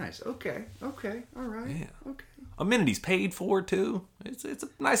review. Nice. Okay. All right. Yeah. Okay. Amenities paid for, too. It's a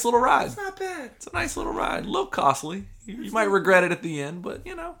nice little ride. It's not bad. It's a nice little ride. A little costly. You might regret it at the end, but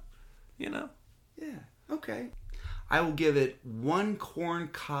you know. Yeah. Okay. I will give it 1 corn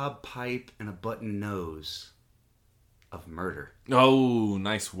cob pipe and a button nose of murder. Oh,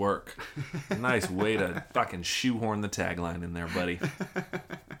 nice work. Nice way to fucking shoehorn the tagline in there, buddy.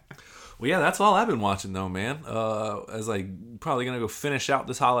 Well, yeah, that's all I've been watching, though, man. As I probably going to go finish out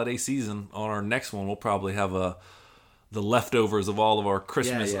this holiday season. On our next one, we'll probably have the leftovers of all of our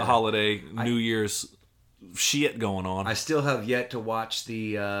Christmas, holiday, New Year's shit going on. I still have yet to watch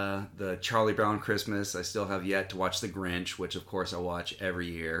the Charlie Brown Christmas. I still have yet to watch The Grinch, which, of course, I watch every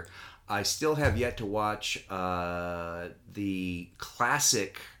year. I still have yet to watch the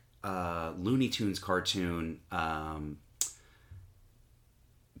classic Looney Tunes cartoon,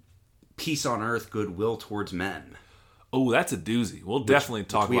 Peace on Earth, Goodwill Towards Men. Oh, that's a doozy. We'll definitely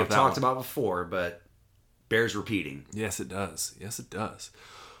talk about that. We have talked about before, but bears repeating. Yes, it does.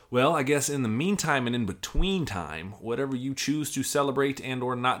 Well, I guess in the meantime and in between time, whatever you choose to celebrate and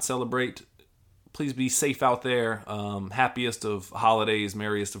or not celebrate, please be safe out there. Happiest of holidays,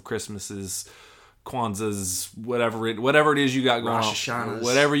 merriest of Christmases, Kwanzaa's, whatever it is you got going Rosh on. Hashanahs.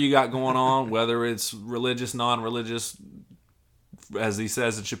 Whatever you got going on, whether it's religious, non-religious, as he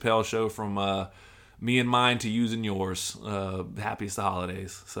says in Chappelle's show, from me and mine to yous and yours. Happiest of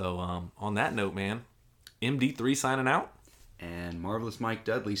holidays. So on that note, man, MD3 signing out. And Marvelous Mike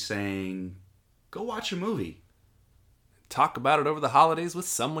Dudley saying, go watch a movie. Talk about it over the holidays with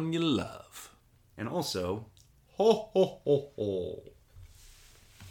someone you love. And also, ho, ho, ho, ho.